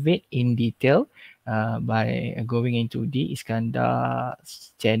have it in detail by going into the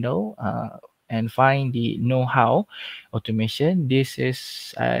Iskandar's channel and find the know-how automation. This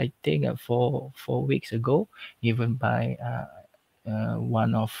is, I think, 4 weeks ago, given by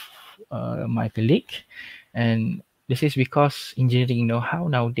one of my colleague, and this is because engineering know-how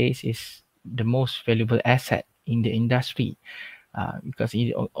nowadays is the most valuable asset in the industry, because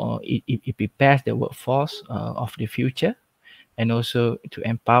it prepares the workforce of the future, and also to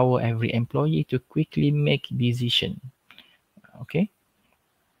empower every employee to quickly make decision. Okay.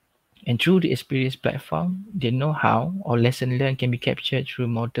 And through the experience platform, the know-how or lesson learned can be captured through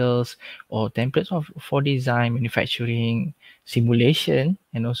models or templates for design, manufacturing, simulation,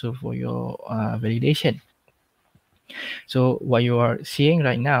 and also for your validation. So what you are seeing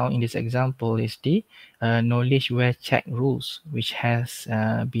right now in this example is the knowledge ware check rules, which has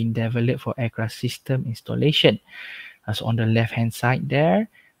been developed for aircraft system installation. So on the left hand side there,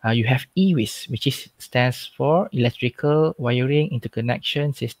 you have EWIS, which stands for Electrical Wiring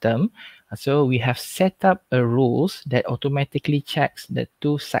Interconnection System. So we have set up a rules that automatically checks the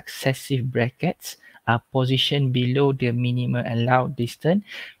two successive brackets are positioned below the minimum allowed distance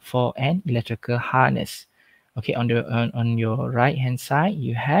for an electrical harness. Okay, on your right hand side,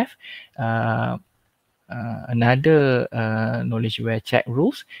 you have another knowledge ware check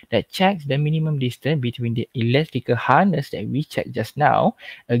rules that checks the minimum distance between the electrical harness that we checked just now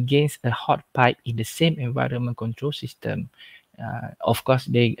against a hot pipe in the same environment control system. Of course,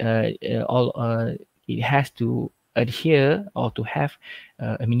 it has to adhere or to have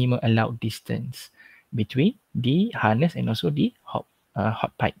a minimum allowed distance between the harness and also the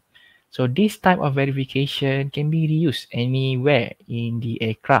hot pipe. So this type of verification can be reused anywhere in the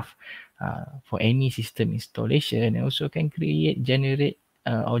aircraft for any system installation, and also can generate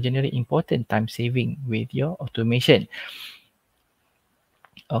important time saving with your automation.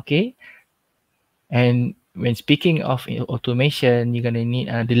 Okay. And when speaking of automation, you're gonna need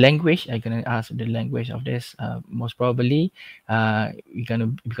the language. I'm gonna ask the language of this. Most probably,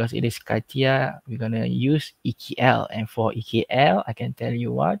 because it is CATIA, we're gonna use EKL. And for EKL, I can tell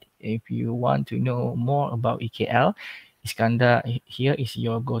you what. If you want to know more about EKL, Iskandar here is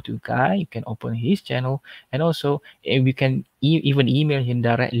your go-to guy. You can open his channel, and also we can even email him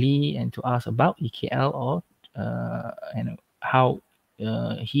directly and to ask about EKL or and how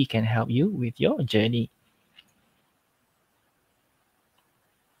he can help you with your journey.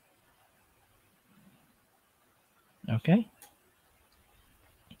 Okay.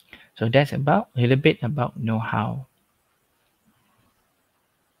 So that's about a little bit about know-how.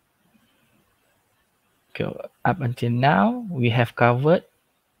 Okay, up until now, we have covered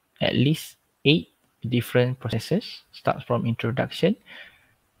at least 8 different processes. Starts from introduction,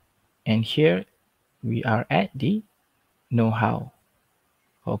 and here we are at the know-how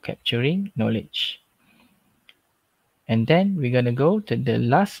or capturing knowledge. And then we're gonna go to the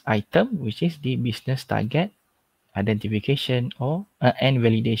last item, which is the business target identification or and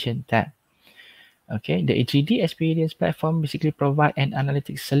validation tab. Okay, the 3D experience platform basically provide an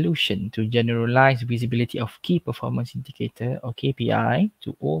analytics solution to generalize visibility of key performance indicator or KPI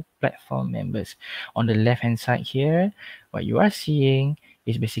to all platform members. On the left hand side here, what you are seeing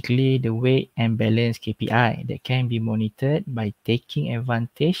is basically the weight and balance KPI that can be monitored by taking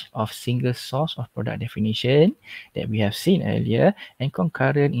advantage of single source of product definition that we have seen earlier and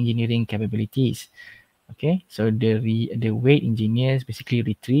concurrent engineering capabilities. Okay, so the weight engineers basically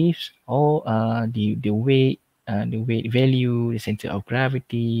retrieves all the weight value, the center of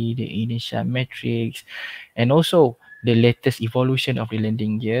gravity, the inertia matrix, and also the latest evolution of the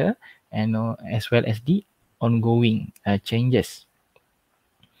landing gear, and as well as the ongoing changes.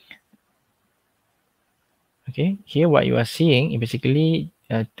 Okay, here what you are seeing is basically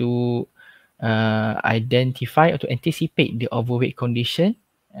to identify or to anticipate the overweight condition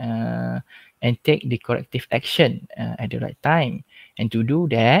and take the corrective action at the right time. And to do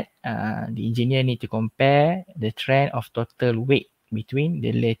that, the engineer need to compare the trend of total weight between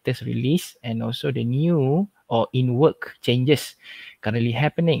the latest release and also the new or in-work changes currently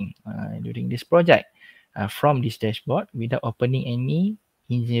happening during this project from this dashboard without opening any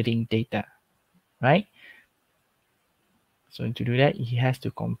engineering data, right? So to do that, he has to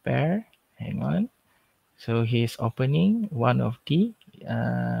compare. Hang on. So he's opening one of the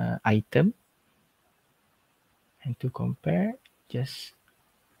item, and to compare, just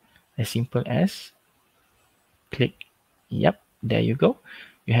as simple as click. Yep, there you go.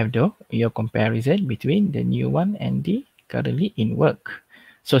 You have your comparison between the new one and the currently in work.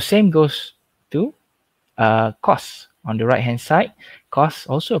 So same goes to cost. On the right hand side, cost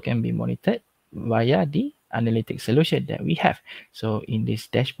also can be monitored via the analytic solution that we have. So in this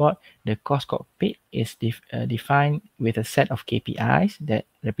dashboard, the cost cockpit is defined with a set of KPIs that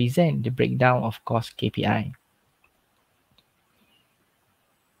represent the breakdown of cost KPI.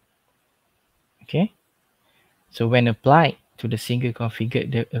 Okay. So when applied to the single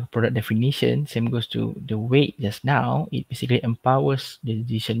configured product definition, same goes to the weight just now, it basically empowers the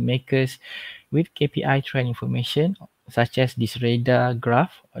decision makers with KPI trend information, such as this radar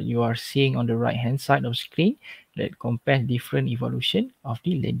graph you are seeing on the right hand side of the screen that compares different evolution of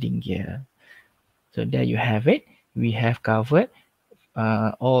the landing gear. So there you have it. We have covered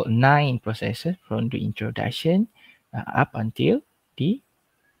all 9 processes from the introduction up until the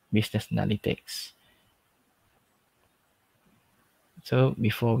business analytics. So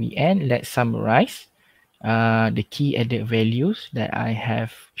before we end, let's summarize the key added values that I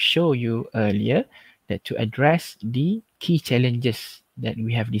have shown you earlier, that to address the key challenges that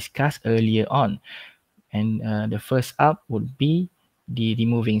we have discussed earlier on. And the first up would be the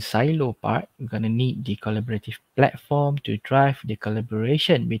removing silo part. We're going to need the collaborative platform to drive the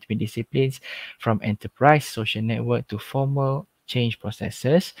collaboration between disciplines, from enterprise social network to formal change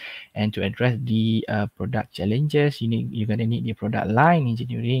processes. And to address the product challenges, you're going to need the product line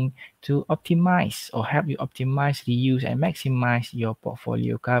engineering to optimize or help you optimize, reuse, and maximize your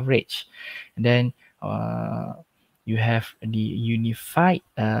portfolio coverage. And then you have the unified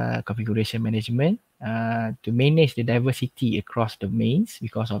configuration management to manage the diversity across domains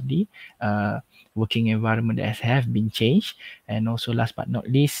because of the working environment that have been changed. And also, last but not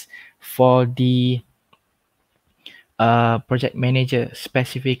least, for the project manager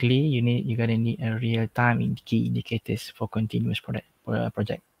specifically, you're gonna need a real-time key indicators for continuous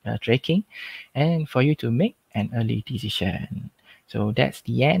project tracking, and for you to make an early decision. So that's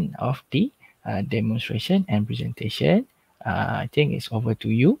the end of the demonstration and presentation. I think it's over to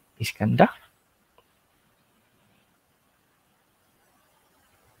you, Iskandar.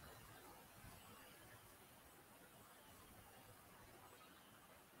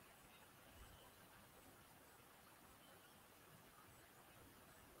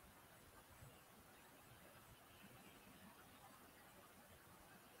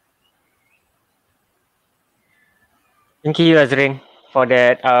 Thank you, Azrin, for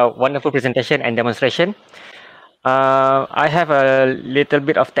that wonderful presentation and demonstration. I have a little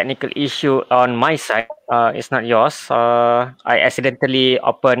bit of technical issue on my side. It's not yours. I accidentally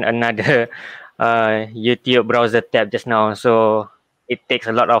opened another YouTube browser tab just now, so it takes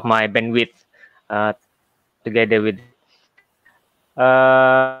a lot of my bandwidth together with.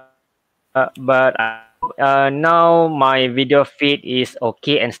 But now my video feed is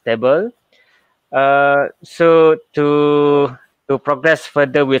okay and stable. So to progress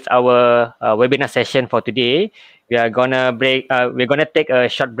further with our webinar session for today, we are gonna take a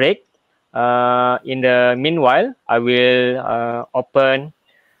short break. In the meanwhile, I will open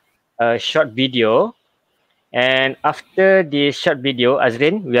a short video, and after this short video,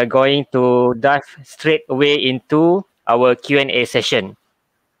 Azrin, we are going to dive straight away into our Q&A session.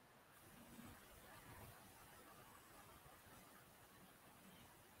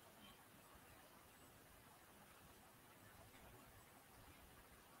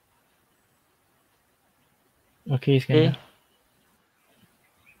 Okay, Iskandar.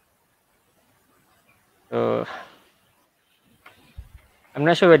 So I'm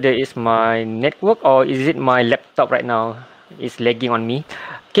not sure whether it's my network or is it my laptop right now. It's lagging on me.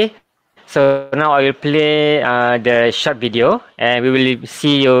 Okay, so now I will play the short video, and we will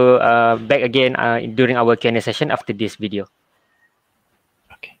see you back again during our Q&A session after this video.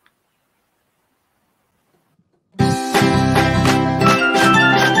 Okay.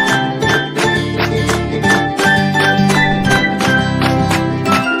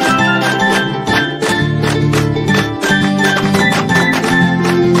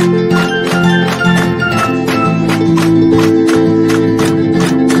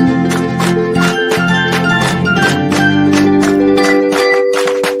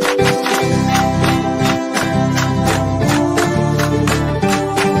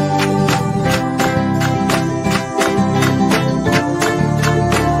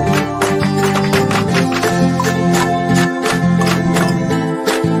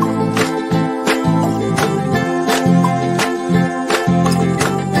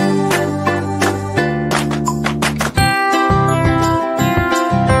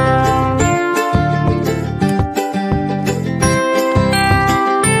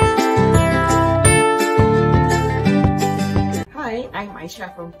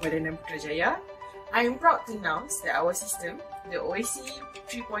 From Kuala Putrajaya. I am proud to announce that our system, the OAC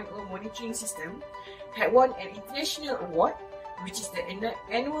 3.0 monitoring system, had won an international award which is the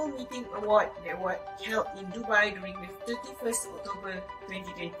annual meeting award that was held in Dubai during the 31st October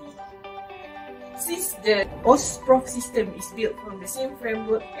 2020. Since the OSPROF system is built from the same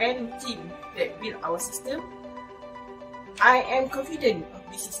framework and team that built our system, I am confident of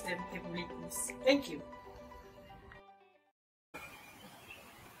this system capabilities. Thank you.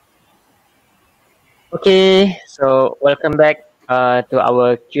 Okay, so welcome back to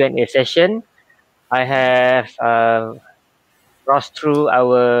our Q&A session. I have browsed through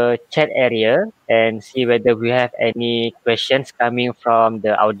our chat area and see whether we have any questions coming from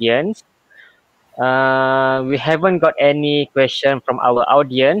the audience. We haven't got any question from our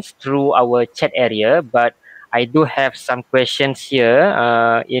audience through our chat area, but I do have some questions here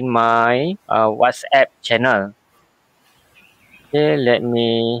in my WhatsApp channel. Okay, let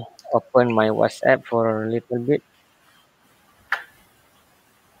me open my WhatsApp for a little bit.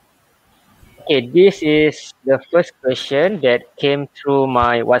 Okay, this is the first question that came through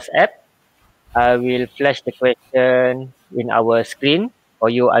my WhatsApp. I will flash the question in our screen for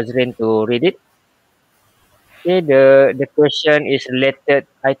you, Azrin, to read it. Okay, the question is related,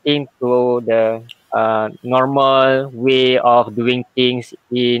 I think, to the normal way of doing things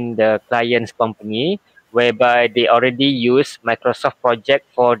in the client's company, whereby they already use Microsoft Project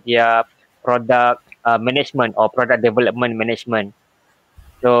for their product management or product development management.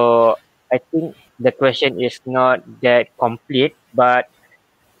 So I think the question is not that complete, but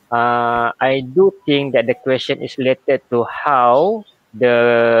I do think that the question is related to how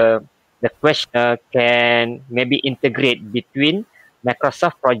the questioner can maybe integrate between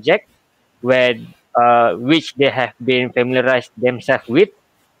Microsoft project where which they have been familiarized themselves with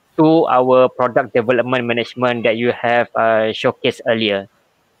to our product development management that you have showcased earlier.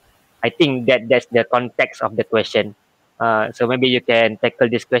 I think that that's the context of the question. So maybe you can tackle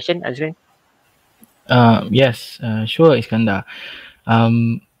this question, Azrin. Yes, sure, Iskandar.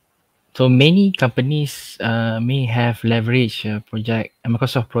 Um, so many companies may have leveraged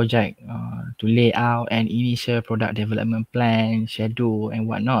Microsoft project to lay out an initial product development plan, schedule, and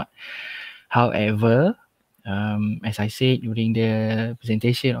whatnot. However, as I said during the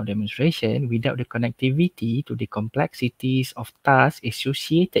presentation or demonstration, without the connectivity to the complexities of tasks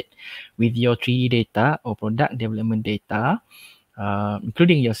associated with your 3D data or product development data,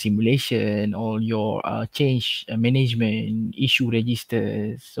 including your simulation or your change management, issue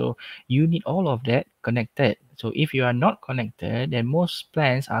registers. So you need all of that connected. So if you are not connected, then most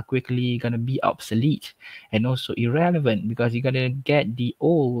plans are quickly going to be obsolete and also irrelevant because you're going to get the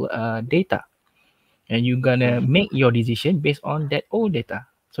old data and you're going to make your decision based on that old data.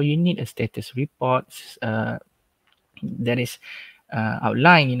 So you need a status report that is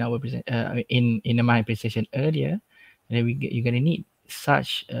outlined in our in my presentation earlier. And then you're going to need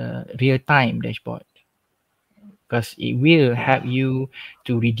such a real-time dashboard because it will help you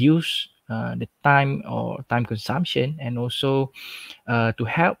to reduce the time or time consumption and also to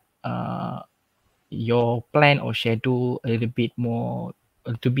help your plan or schedule a little bit more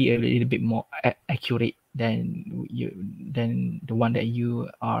to be a little bit more accurate than the one that you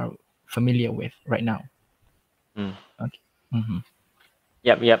are familiar with right now. Okay. Mm-hmm.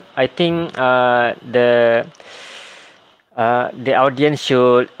 Yep. I think the audience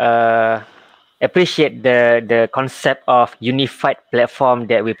should appreciate the concept of unified platform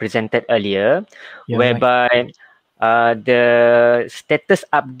that we presented earlier, Yeah, whereby right. the status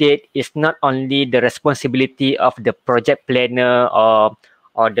update is not only the responsibility of the project planner or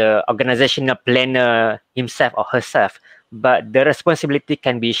the organizational planner himself or herself, but the responsibility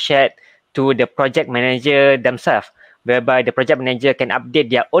can be shared to the project manager themselves, whereby the project manager can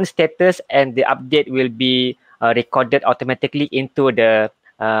update their own status and the update will be recorded automatically into the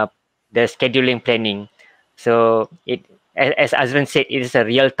scheduling planning. So it, as Azran said, it is a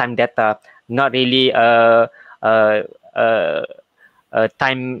real-time data, not really a, a, a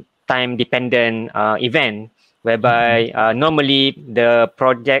time dependent event, whereby normally the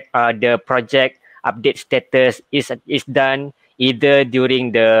project update status is done either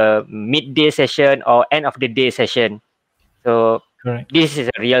during the midday session or end of the day session. So Correct. this is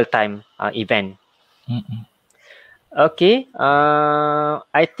a real time event. Mm-mm. Okay,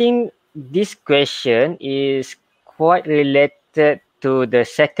 I think this question is quite related to the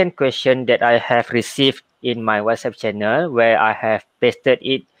second question that I have received in my WhatsApp channel, where I have pasted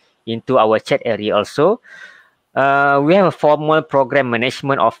it into our chat area also. We have a formal program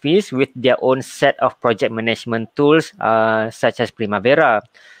management office with their own set of project management tools, such as Primavera.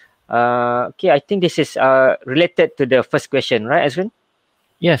 Okay, I think this is related to the first question, right, Azrin?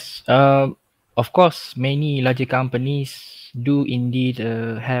 Yes, of course, many larger companies do indeed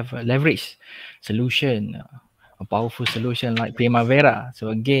have a leverage solution a powerful solution like Primavera. So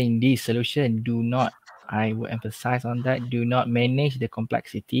again, this solution do not, I will emphasize on that, do not manage the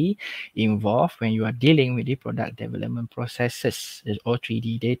complexity involved when you are dealing with the product development processes or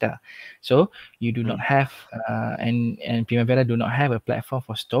 3D data. So you do not have, and Primavera do not have a platform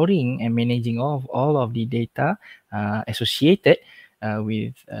for storing and managing all of the data associated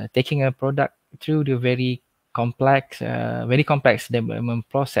with taking a product through the very complex development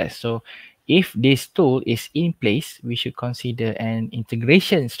process. So if this tool is in place, we should consider an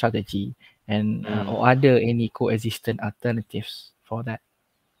integration strategy and or other any coexistent alternatives for that.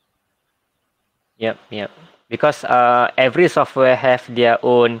 Yep. Because every software have their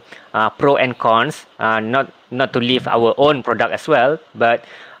own pro and cons. Not to leave our own product as well, but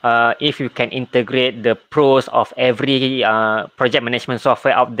if you can integrate the pros of every project management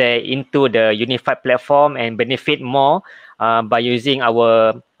software out there into the unified platform and benefit more by using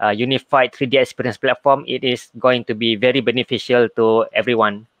our unified 3D experience platform, it is going to be very beneficial to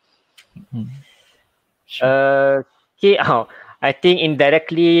everyone. Sure. Okay, I think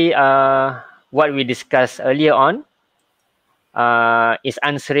indirectly what we discussed earlier on is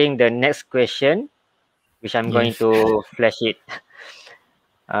answering the next question, which I'm going Yes. to flash it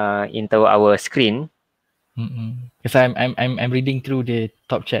into our screen. Because I'm reading through the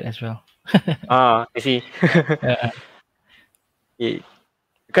top chat as well. You see, Yeah.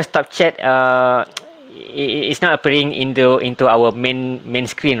 because top chat it's not appearing into our main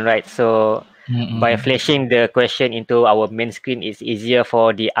screen, right? So by flashing the question into our main screen, it's easier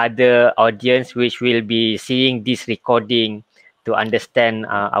for the other audience which will be seeing this recording to understand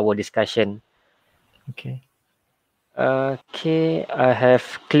our discussion. Okay. Okay, I have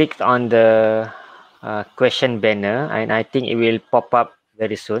clicked on the question banner and I think it will pop up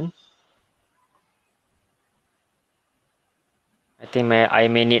very soon. I think I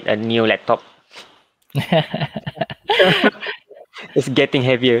may need a new laptop. It's getting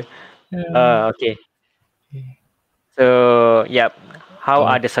heavier. Okay. So, yeah, how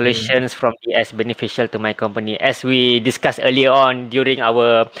are the Okay. solutions from ES beneficial to my company? As we discussed earlier on during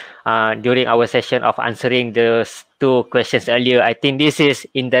our session of answering the two questions earlier, I think this is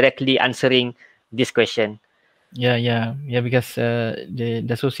indirectly answering this question. Yeah. Because the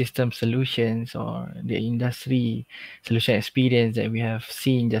Dassault system solutions or the industry solution experience that we have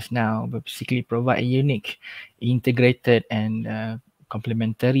seen just now basically provide a unique, integrated, and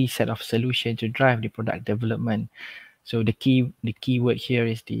complementary set of solutions to drive the product development. So the key word here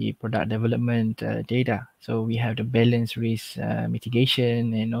is the product development data. So we have the balance risk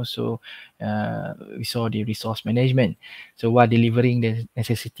mitigation, and also we saw the resource management. So while delivering the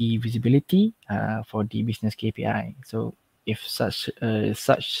necessity visibility for the business KPI. So if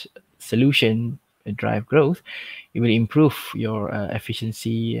such solution drive growth, it will improve your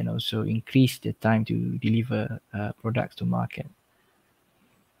efficiency and also increase the time to deliver products to market.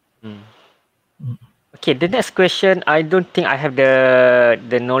 Okay, the next question, I don't think I have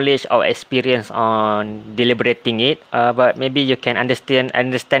the knowledge or experience on deliberating it, but maybe you can understand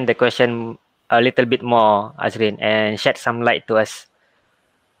the question a little bit more, Azrin, and shed some light to us.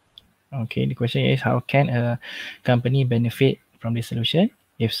 Okay, the question is, how can a company benefit from this solution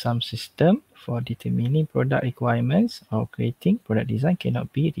if some system for determining product requirements or creating product design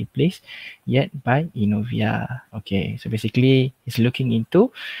cannot be replaced yet by Innovia? Okay, so basically it's looking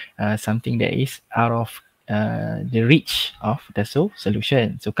into something that is out of the reach of Dassault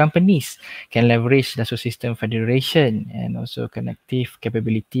solution. So companies can leverage Dassault System Federation and also connective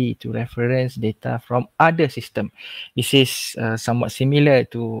capability to reference data from other system. This is somewhat similar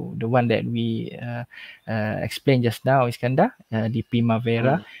to the one that we explained just now, Iskandar, the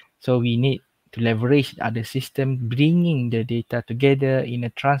Primavera. So we need to leverage other system, bringing the data together in a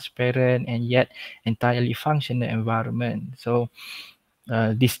transparent and yet entirely functional environment. So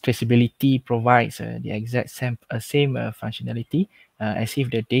this traceability provides the exact same functionality as if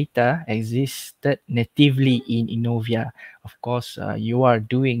the data existed natively in Innovia. Of course, you are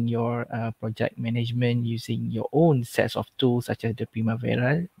doing your project management using your own sets of tools such as the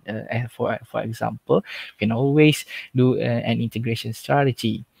Primavera. And for example, you can always do an integration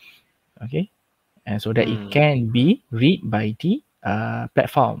strategy. Okay, and so that it can be read by the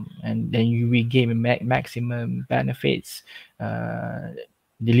platform, and then you will gain maximum benefits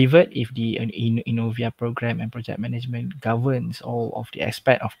delivered if the Innovia program and project management governs all of the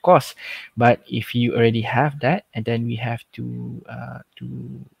aspect, of course. But if you already have that, and then we have to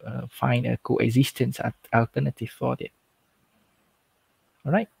find a coexistence alternative for it.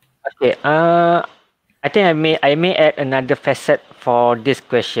 All right. Okay. I think I may add another facet for this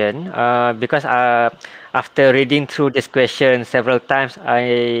question. Because after reading through this question several times,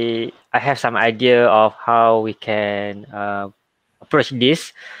 I have some idea of how we can approach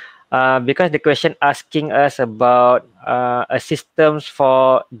this. Because the question asking us about a systems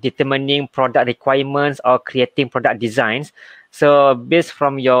for determining product requirements or creating product designs. So based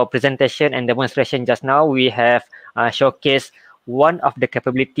from your presentation and demonstration just now, we have showcased one of the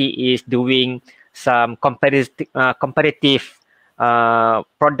capability is doing some comparative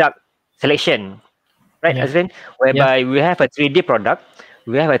product selection, right, Yeah. Azrin? Yeah. Whereby we have a 3D product,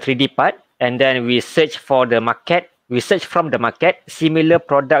 we have a 3D part, and then we search for the market, we search from the market similar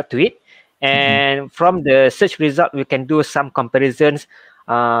product to it, Mm-mm. and from the search result we can do some comparisons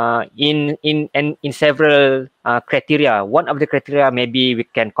in several criteria. One of the criteria maybe we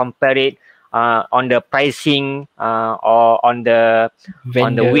can compare it on the pricing or on the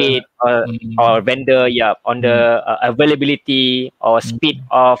Vendor. weight or Mm, vendor, yeah, on mm, the availability or speed mm.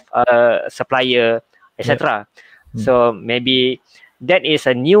 of supplier, Yep. etc. Mm. So maybe that is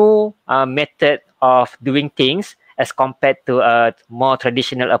a new method of doing things as compared to a more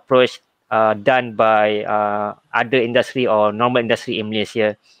traditional approach done by other industry or normal industry in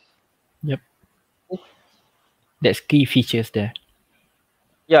Malaysia. Yep. That's key features there.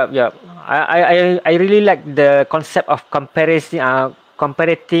 Yeah, yeah. I really like the concept of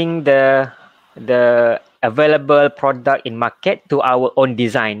comparing the available product in market to our own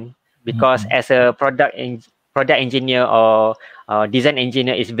design, because Mm-mm. as a product engineer or design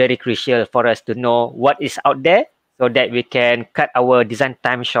engineer, is very crucial for us to know what is out there so that we can cut our design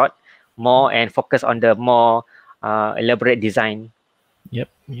time short more and focus on the more elaborate design. Yep.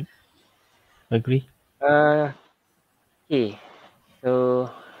 Yep. Agree. Uh, okay. So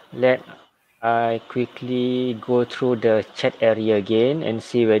let I quickly go through the chat area again and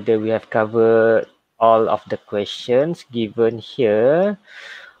see whether we have covered all of the questions given here.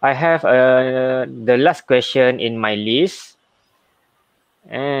 I have the last question in my list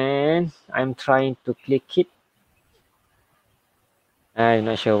and I'm trying to click it. I'm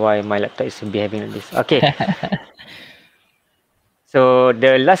not sure why my laptop is behaving like this. Okay, so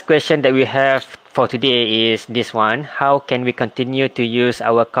the last question that we have for today is this one. How can we continue to use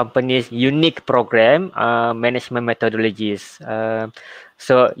our company's unique program management methodologies?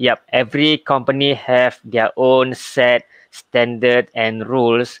 So, yep, every company have their own set standard and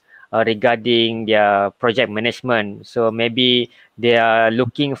rules regarding their project management. So maybe they are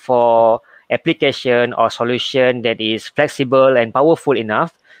looking for application or solution that is flexible and powerful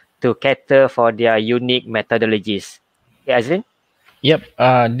enough to cater for their unique methodologies. Okay, Azrin? Yep.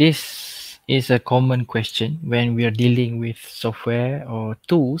 This is a common question when we are dealing with software or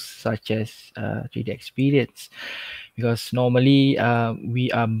tools such as 3D Experience, because normally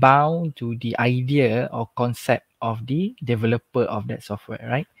we are bound to the idea or concept of the developer of that software,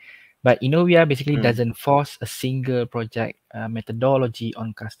 right? But Innovia basically Mm. doesn't force a single project methodology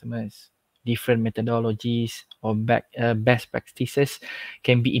on customers. Different methodologies or best practices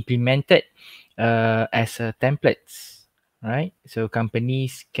can be implemented as templates, right? So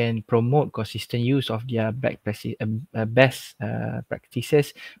companies can promote consistent use of their best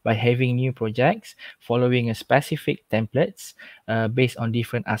practices by having new projects following a specific templates based on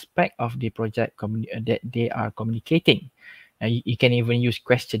different aspect of the project that they are communicating. You can even use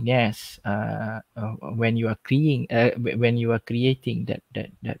questionnaires when you are creating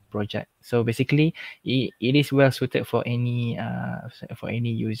that project. So basically, it is well suited for any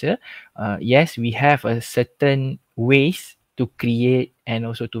user. Yes, we have a certain ways to create and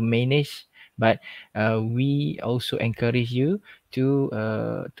also to manage, but we also encourage you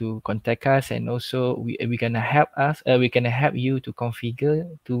to contact us, and also we gonna help us. We gonna help you to configure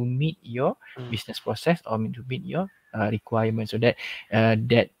to meet your Mm. business process or to meet your requirements, so that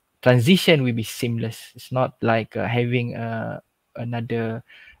that transition will be seamless. It's not like having another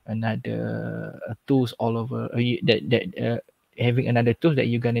tools all over having another tools that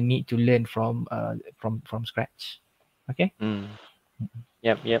you're gonna need to learn from scratch. Okay. Mm.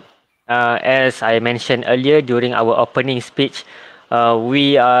 Yep, yep. As I mentioned earlier during our opening speech,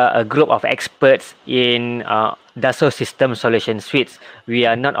 we are a group of experts in Dassault System Solution Suites. We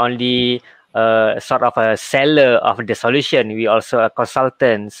are not only sort of a seller of the solution, we also are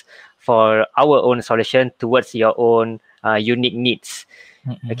consultants for our own solution towards your own unique needs.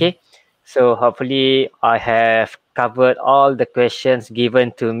 Mm-mm. Okay, so hopefully I have covered all the questions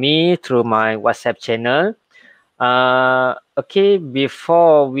given to me through my WhatsApp channel. Okay,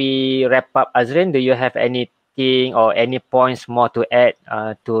 before we wrap up, Azrin, do you have anything or any points more to add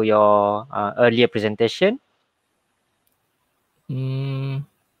to your earlier presentation? Mm,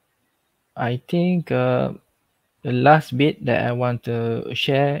 I think the last bit that I want to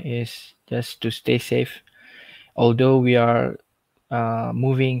share is just to stay safe. Although we are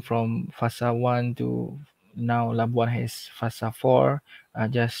moving from Fasa 1 to now Labuan has Fasa 4,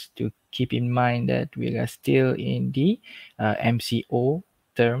 just to keep in mind that we are still in the MCO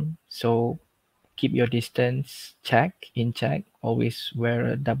term. So keep your distance check, always wear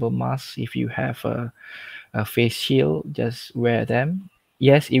a double mask. If you have a face shield, just wear them.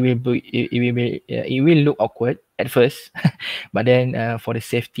 Yes, it will look awkward at first, but then for the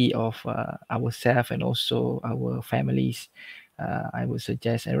safety of ourselves and also our families, I would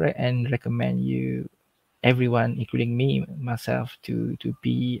suggest and recommend you, everyone, including me myself, to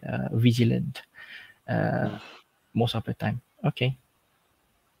be vigilant most of the time. Okay.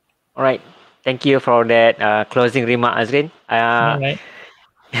 All right. Thank you for that closing remark, Azrin. All right.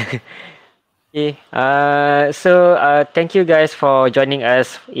 Okay. Thank you guys for joining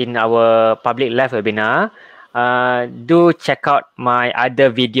us in our public live webinar. Do check out my other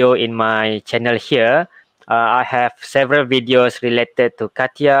video in my channel here. I have several videos related to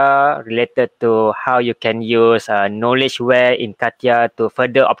Katya, related to how you can use knowledgeware in Katya to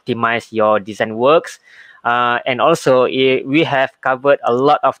further optimize your design works. And also, we have covered a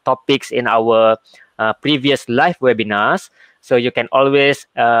lot of topics in our previous live webinars. So you can always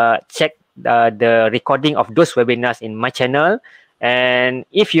check the recording of those webinars in my channel. And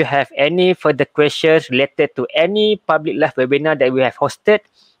if you have any further questions related to any public live webinar that we have hosted,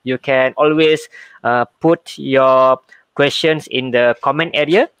 you can always put your questions in the comment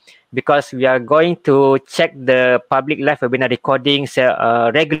area, because we are going to check the public live webinar recordings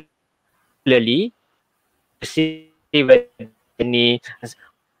regularly to see whether there are any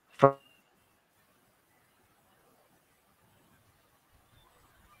from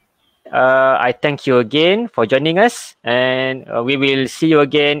with that, I thank you again for joining us, and we will see you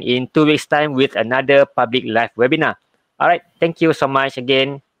again in 2 weeks' time with another public live webinar. All right. Thank you so much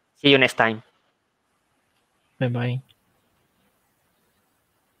again. See you next time. Bye bye.